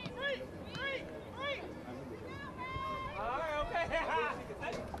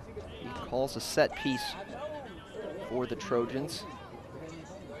 He calls a set piece for the Trojans.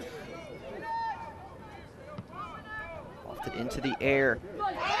 Lofted into the air.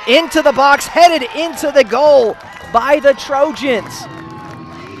 Into the box, headed into the goal by the Trojans.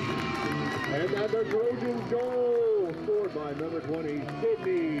 And that's the Trojans goal, scored by number 20,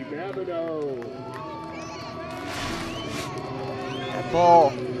 Sydney Navineau. That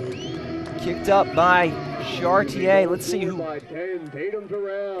ball kicked up by Chartier. Let's see who.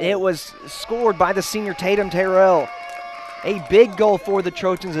 It was scored by the senior Tatum Terrell. A big goal for the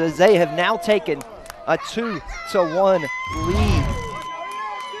Trojans as they have now taken a 2-1 lead.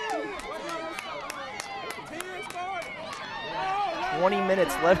 $20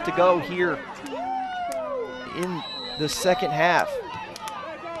 minutes left to go here in the second half.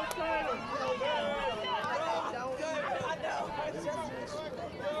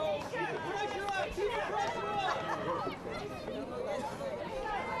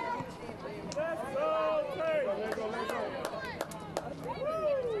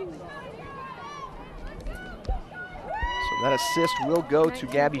 That assist will go to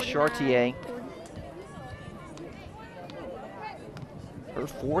Gabby Chartier. Her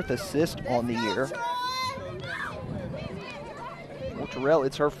 4th assist on the year. Well, Terrell,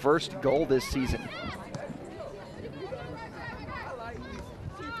 it's her first goal this season.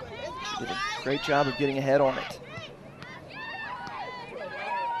 Did a great job of getting ahead on it.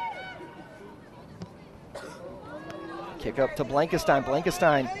 Kick up to Blankenstein.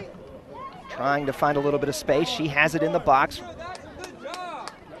 Blankenstein trying to find a little bit of space. She has it in the box.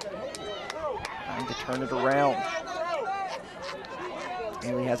 Trying to turn it around.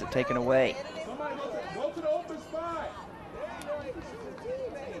 Really has it taken away.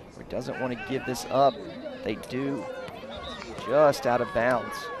 He doesn't want to give this up. They do. Just out of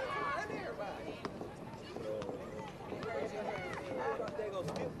bounds.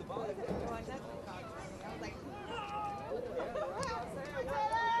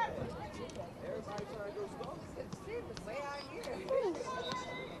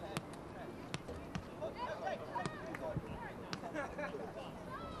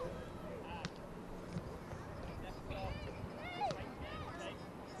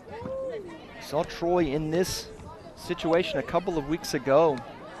 Saw Troy in this situation a couple of weeks ago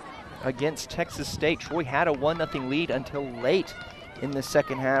against Texas State. Troy had a 1-0 lead until late in the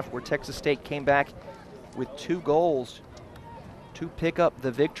second half, where Texas State came back with 2 goals to pick up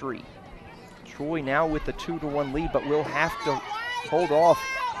the victory. Troy now with the 2-1 lead, but will have to hold off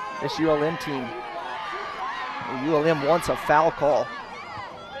this ULM team. ULM wants a foul call.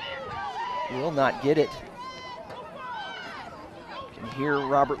 Will not get it. You can hear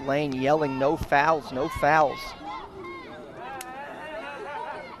Robert Lane yelling, "No fouls, no fouls."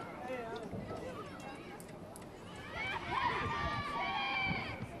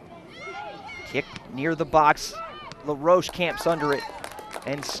 Kick near the box. LaRoche camps under it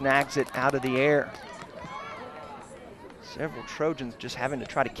and snags it out of the air. Several Trojans just having to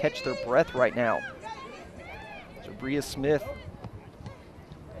try to catch their breath right now. So Bria Smith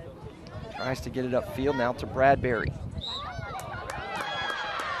tries to get it upfield now to Bradbury.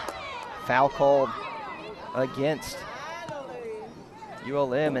 Foul called against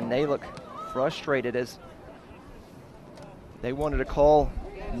ULM, and they look frustrated as they wanted to call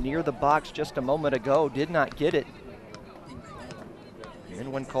near the box just a moment ago, did not get it. And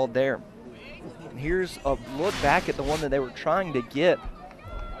then one called there. And here's a look back at the one that they were trying to get.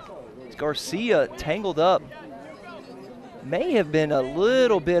 It's Garcia tangled up. May have been a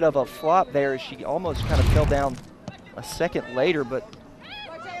little bit of a flop there as she almost kind of fell down a second later, but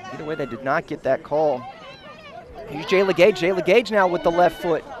either way, they did not get that call. Here's Jayla Gage. Jayla Gage now with the left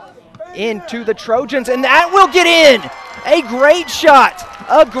foot into the Trojans, and that will get in. A great shot,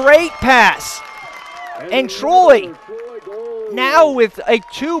 a great pass. And Troy now with a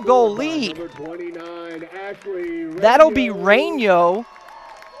 2-goal lead. That'll be Rainio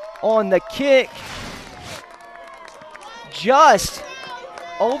on the kick. Just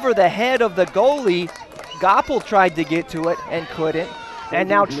over the head of the goalie. Goppel tried to get to it and couldn't. And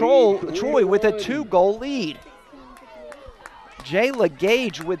now Troy with a 2-goal lead. Jayla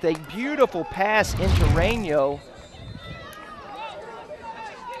Gage with a beautiful pass into Rainio.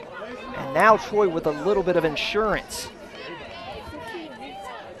 And now Troy with a little bit of insurance. Let's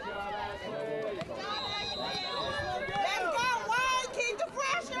go, Wade. Keep the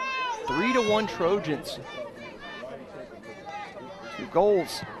pressure on. 3-1 Trojans. 2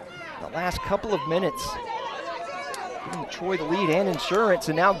 goals in the last couple of minutes. Giving Troy the lead and insurance,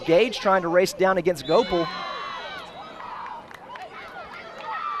 and now Gage trying to race down against Gopal.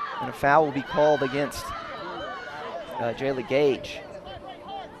 And a foul will be called against Jayla Gage.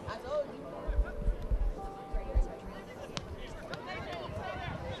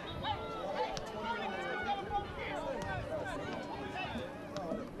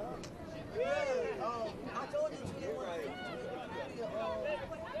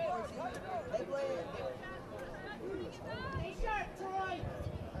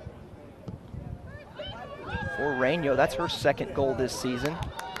 For Rainio, that's her 2nd goal this season.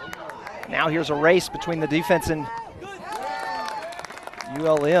 Now here's a race between the defense and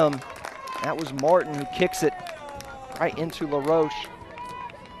ULM. That was Martin who kicks it right into LaRoche.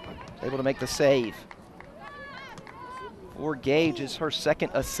 Able to make the save. For Gage is her 2nd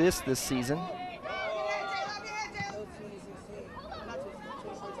assist this season.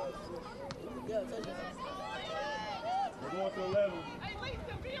 We're going to 11.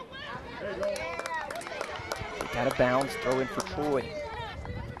 There you go. Out of bounds, throw in for Troy.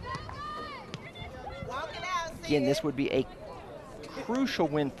 Again, this would be a crucial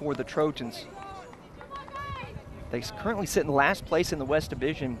win for the Trojans. They currently sit in last place in the West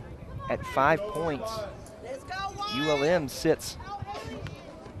Division at 5 points. ULM sits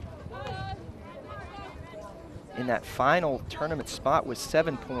in that final tournament spot with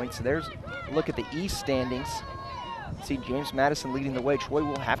 7 points. There's a look at the East standings. See James Madison leading the way. Troy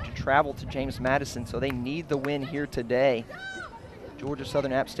will have to travel to James Madison, so they need the win here today. Georgia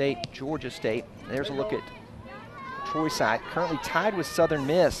Southern, App State, Georgia State. There's a look at the Troy side. Currently tied with Southern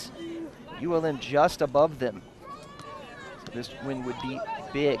Miss. ULM just above them. So this win would be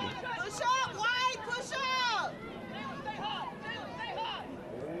big. Push up, White, push up.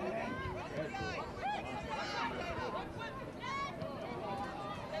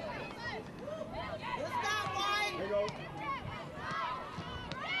 There you go.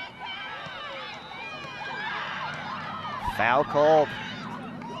 Foul called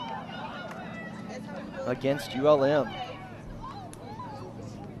against ULM.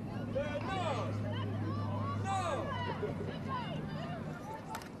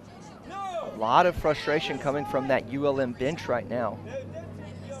 A lot of frustration coming from that ULM bench right now.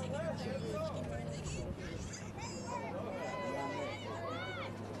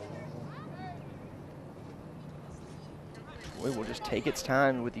 Troy will just take its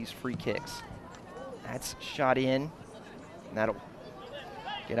time with these free kicks. That's shot in, and that'll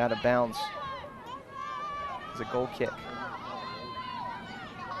get out of bounds. It's a goal kick.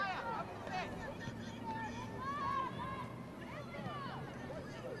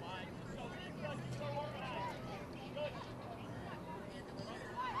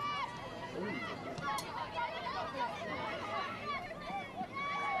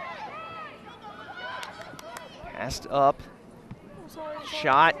 Passed up,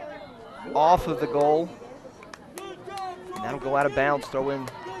 shot off of the goal, and that'll go out of bounds, throw in.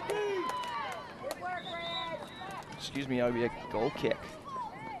 Excuse me, that'll be a goal kick.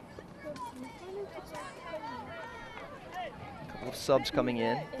 A couple of subs coming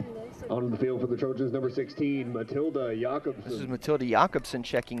in. On the field for the Trojans, number 16, Matilda Jakobsen. This is Matilda Jakobsen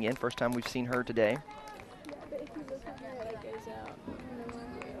checking in. First time we've seen her today.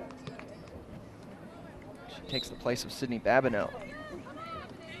 She takes the place of Sydney Babineau.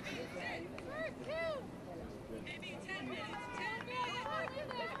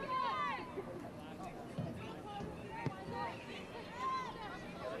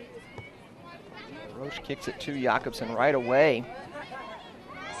 Roche kicks it to Jakobsen right away.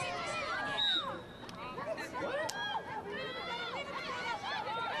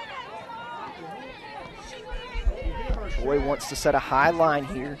 Troy wants to set a high line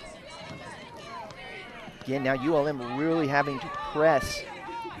here. Again, now ULM really having to press.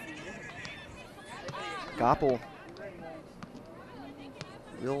 Goppel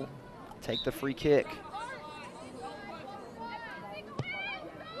will take the free kick.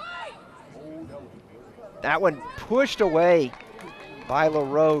 That one pushed away by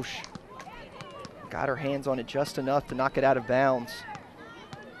LaRoche. Got her hands on it just enough to knock it out of bounds.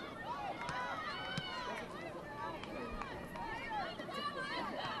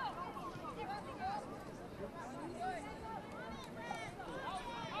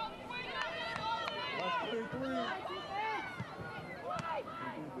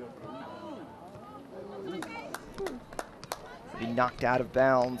 Be knocked out of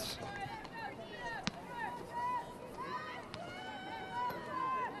bounds.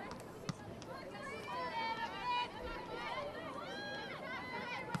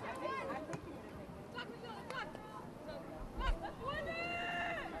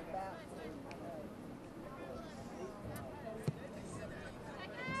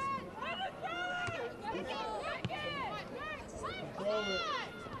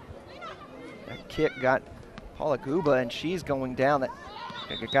 kick got Paula Guba, and she's going down. That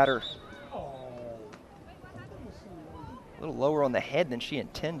got her a little lower on the head than she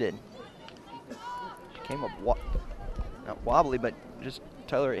intended. She came up not wobbly, but just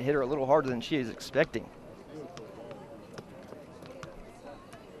tell her it hit her a little harder than she was expecting.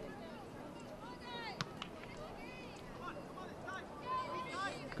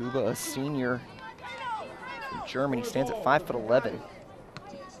 Guba, a senior from Germany, stands at 5'11".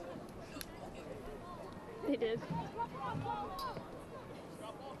 They did.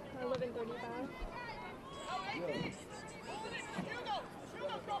 11:35.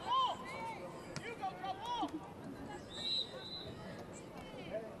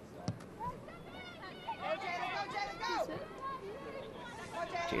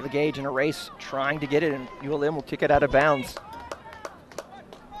 Jayla Gage in a race, trying to get it, and ULM will kick it out of bounds.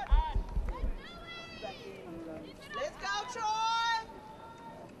 Let's go, Troy!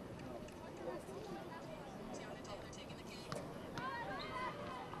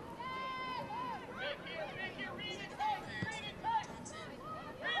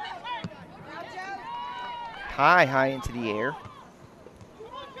 High into the air.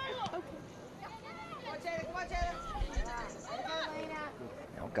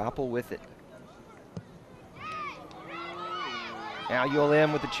 Now Goppel with it. Now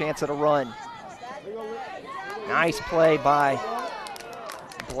ULM with a chance at a run. Nice play by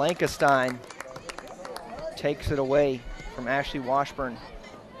Blankenstein. Takes it away from Ashley Washburn.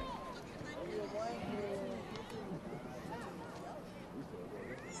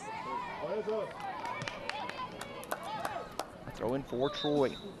 Throw in for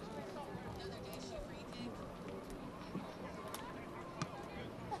Troy.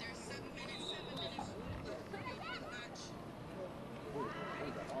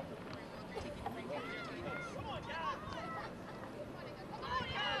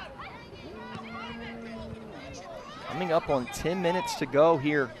 Coming up on 10 minutes to go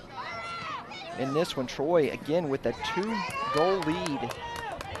here in this one. Troy again with a 2-goal lead.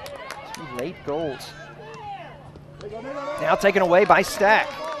 2 late goals. Now taken away by Stack.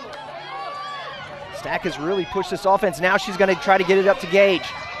 Stack has really pushed this offense. Now she's going to try to get it up to Gage.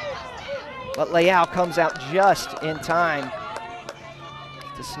 But Leal comes out just in time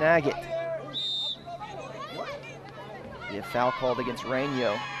to snag it. Be a foul called against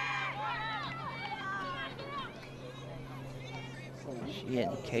Rainio. She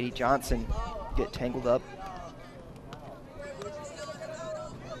and Katie Johnson get tangled up.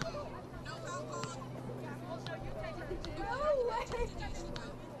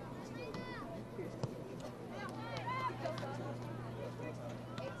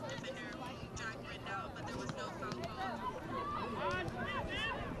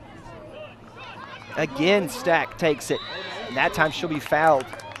 Again, Stack takes it, and that time she'll be fouled.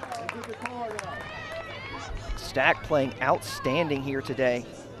 Stack playing outstanding here today.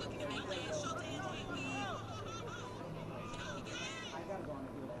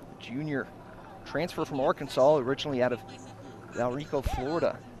 Junior transfer from Arkansas, originally out of Valrico,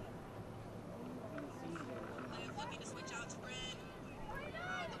 Florida.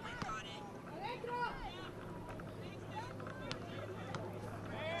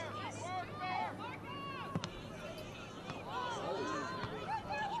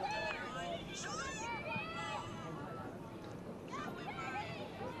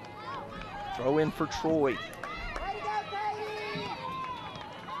 Throw in for Troy.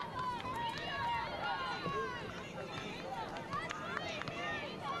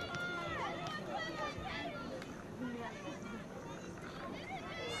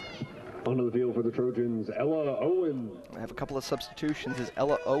 Onto the field for the Trojans, Ella Owen. I have a couple of substitutions as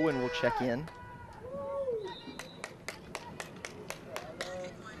Ella Owen will check in.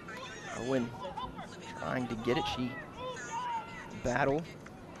 Owen trying to get it. She battled.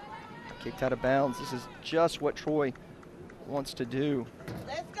 Kicked out of bounds. This is just what Troy wants to do.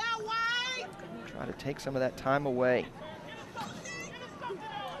 Let's go, White! Try to take some of that time away.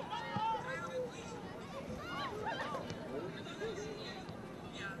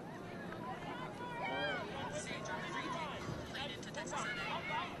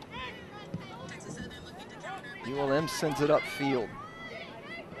 ULM sends it upfield.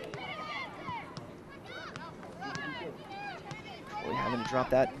 Troy having to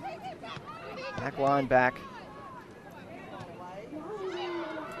drop that back line back.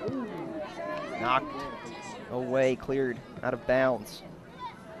 Knocked away, cleared out of bounds.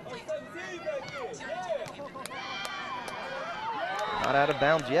 Not out of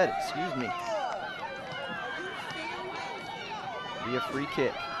bounds yet, excuse me. Be a free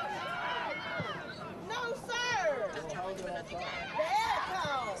kick. No, sir! Bad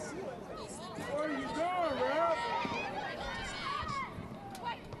call.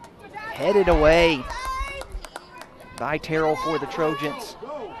 Headed away by Terrell for the Trojans.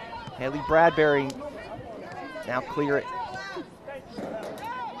 Haley Bradbury now clear it.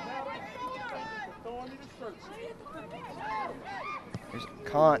 There's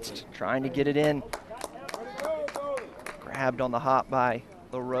Const trying to get it in. Grabbed on the hop by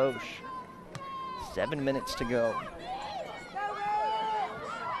LaRoche. 7 minutes to go.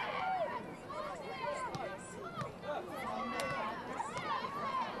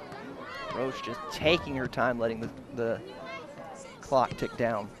 LaRoche just taking her time, letting the clock tick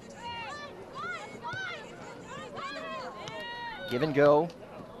down. Give and go.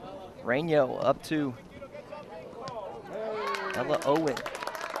 Rainio up to Ella Owen.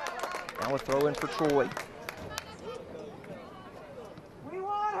 Now a throw in for Troy.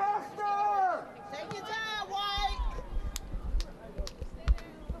 Take your time, White.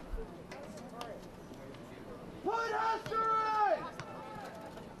 Put Hester in.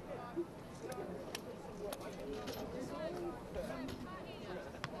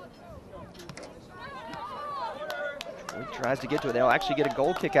 Troy tries to get to it. They'll actually get a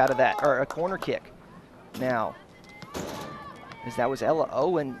goal kick out of that, or a corner kick now. As that was Ella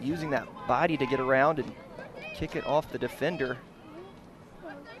Owen using that body to get around and kick it off the defender.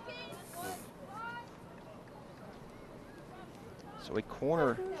 So a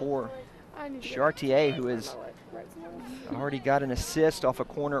corner for Chartier, who has already got an assist off a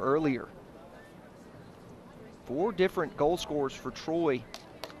corner earlier. 4 different goal scorers for Troy,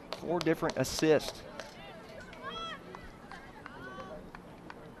 4 different assists.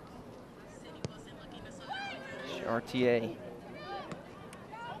 Chartier.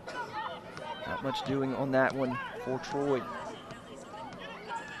 Not much doing on that one for Troy.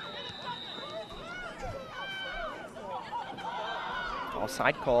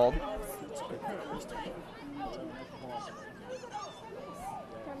 Offside called.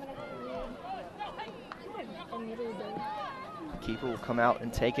 Keeper will come out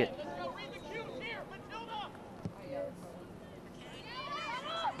and take it.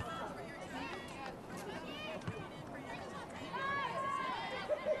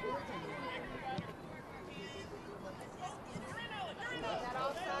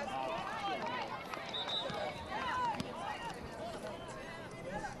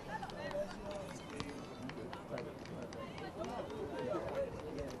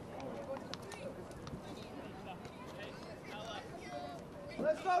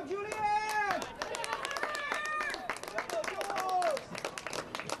 Let's go, Julian!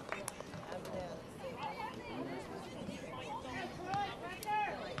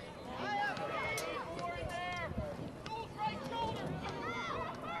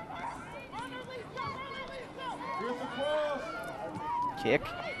 Kick.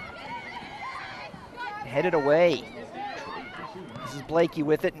 Headed away. This is Blakey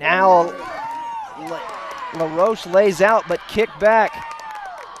with it. Now LaRoche lays out, but kicked back.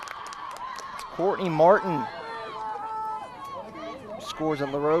 It's Courtney Martin. Scores,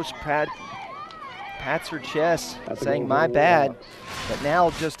 and LaRoche pats her chest, saying my bad. But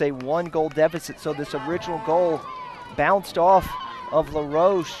now just a 1-goal deficit, so this original goal bounced off of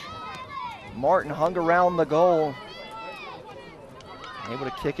LaRoche. Martin hung around the goal, able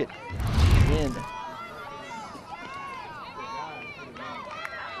to kick it in.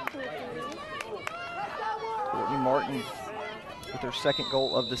 Courtney Martin with her 2nd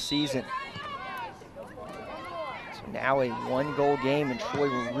goal of the season. So now a 1-goal game, and Troy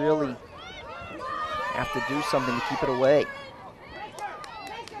will really have to do something to keep it away.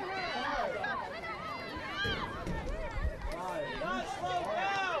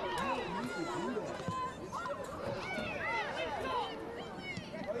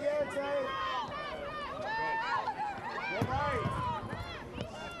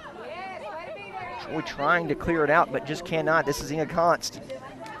 Troy trying to clear it out, but just cannot. This is Inga Const.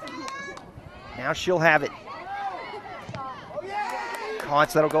 Now she'll have it.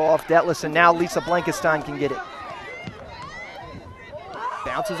 Const, that'll go off Detless, and now Lisa Blankenstein can get it.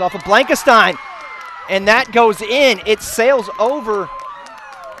 Bounces off of Blankenstein, and that goes in. It sails over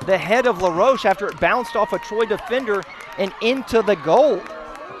the head of LaRoche after it bounced off a Troy defender and into the goal.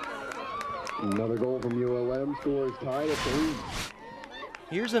 Another goal from ULM, scores tied at 3.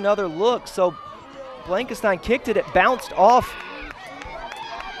 Here's another look. So Blankenstein kicked it, it bounced off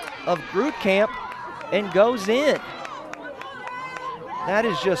of Grootkamp and goes in. That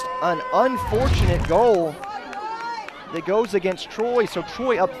is just an unfortunate goal that goes against Troy. So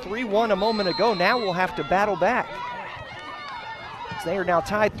Troy up 3-1 a moment ago. Now we'll have to battle back. So they are now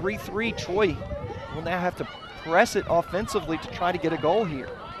tied 3-3. Troy will now have to press it offensively to try to get a goal here.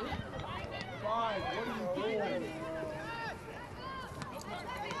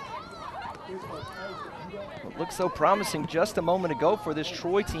 What looked so promising just a moment ago for this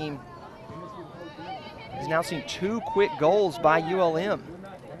Troy team has now seen 2 quick goals by ULM.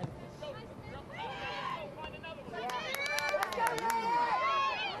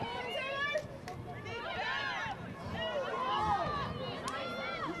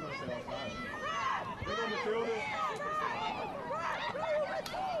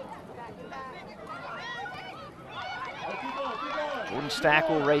 Stack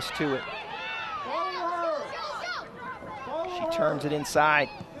will race to it. She turns it inside.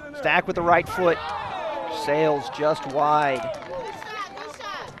 Stack with the right foot. Sails just wide.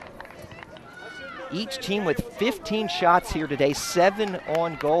 Each team with 15 shots here today, 7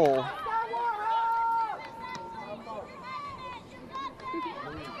 on goal.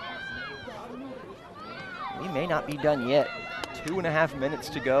 We may not be done yet. 2.5 minutes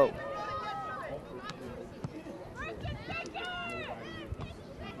to go.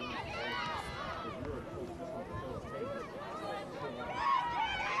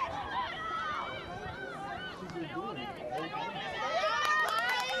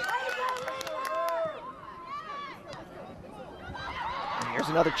 Here's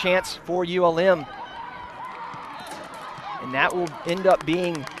another chance for ULM. And that will end up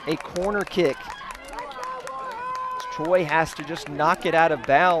being a corner kick. Troy has to just knock it out of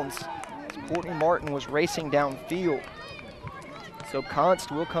bounds. Courtney Martin was racing downfield. So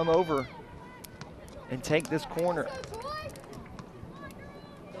Const will come over and take this corner.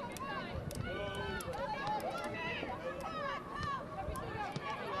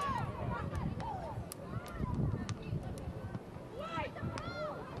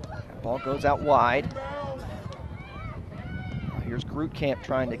 Ball goes out wide. Here's Grootkamp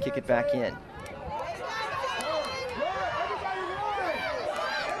trying to kick it back in.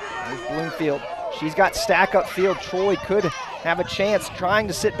 There's Bloomfield. She's got Stack upfield. Troy could have a chance trying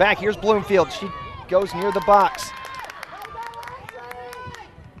to sit back. Here's Bloomfield. She goes near the box.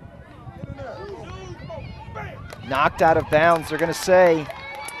 Knocked out of bounds. They're going to say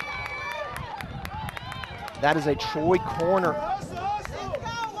that is a Troy corner.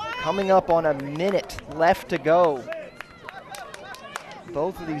 Coming up on a minute left to go.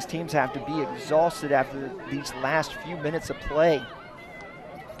 Both of these teams have to be exhausted after these last few minutes of play.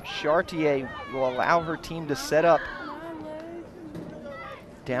 Chartier will allow her team to set up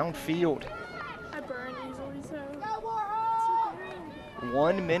downfield.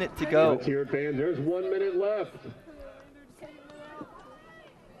 1 minute to go. Let's hear it, fans. There's 1 minute left.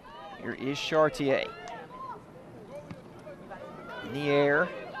 Here is Chartier. In the air.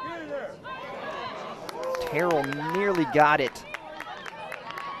 Terrell nearly got it.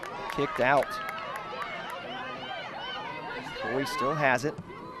 Kicked out. Troy still has it.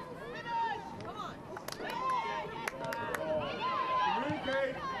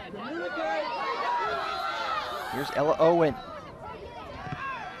 Here's Ella Owen.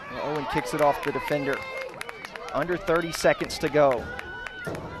 Ella Owen kicks it off the defender. Under 30 seconds to go.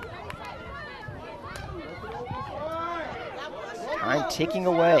 Time ticking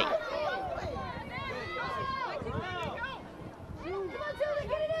away.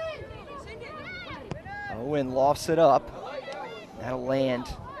 Owen lofts it up. That'll land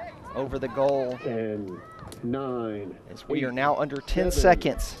over the goal. 10, 9. As we are now under 10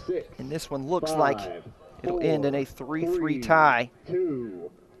 seconds. And this one looks like it'll end in a 3-3 tie. 2,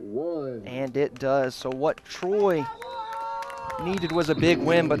 1. And it does. So what Troy needed was a big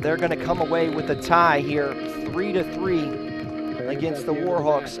win, but they're going to come away with a tie here, 3-3 against the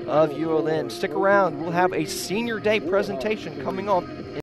Warhawks of ULM. Stick around. We'll have a senior day presentation coming on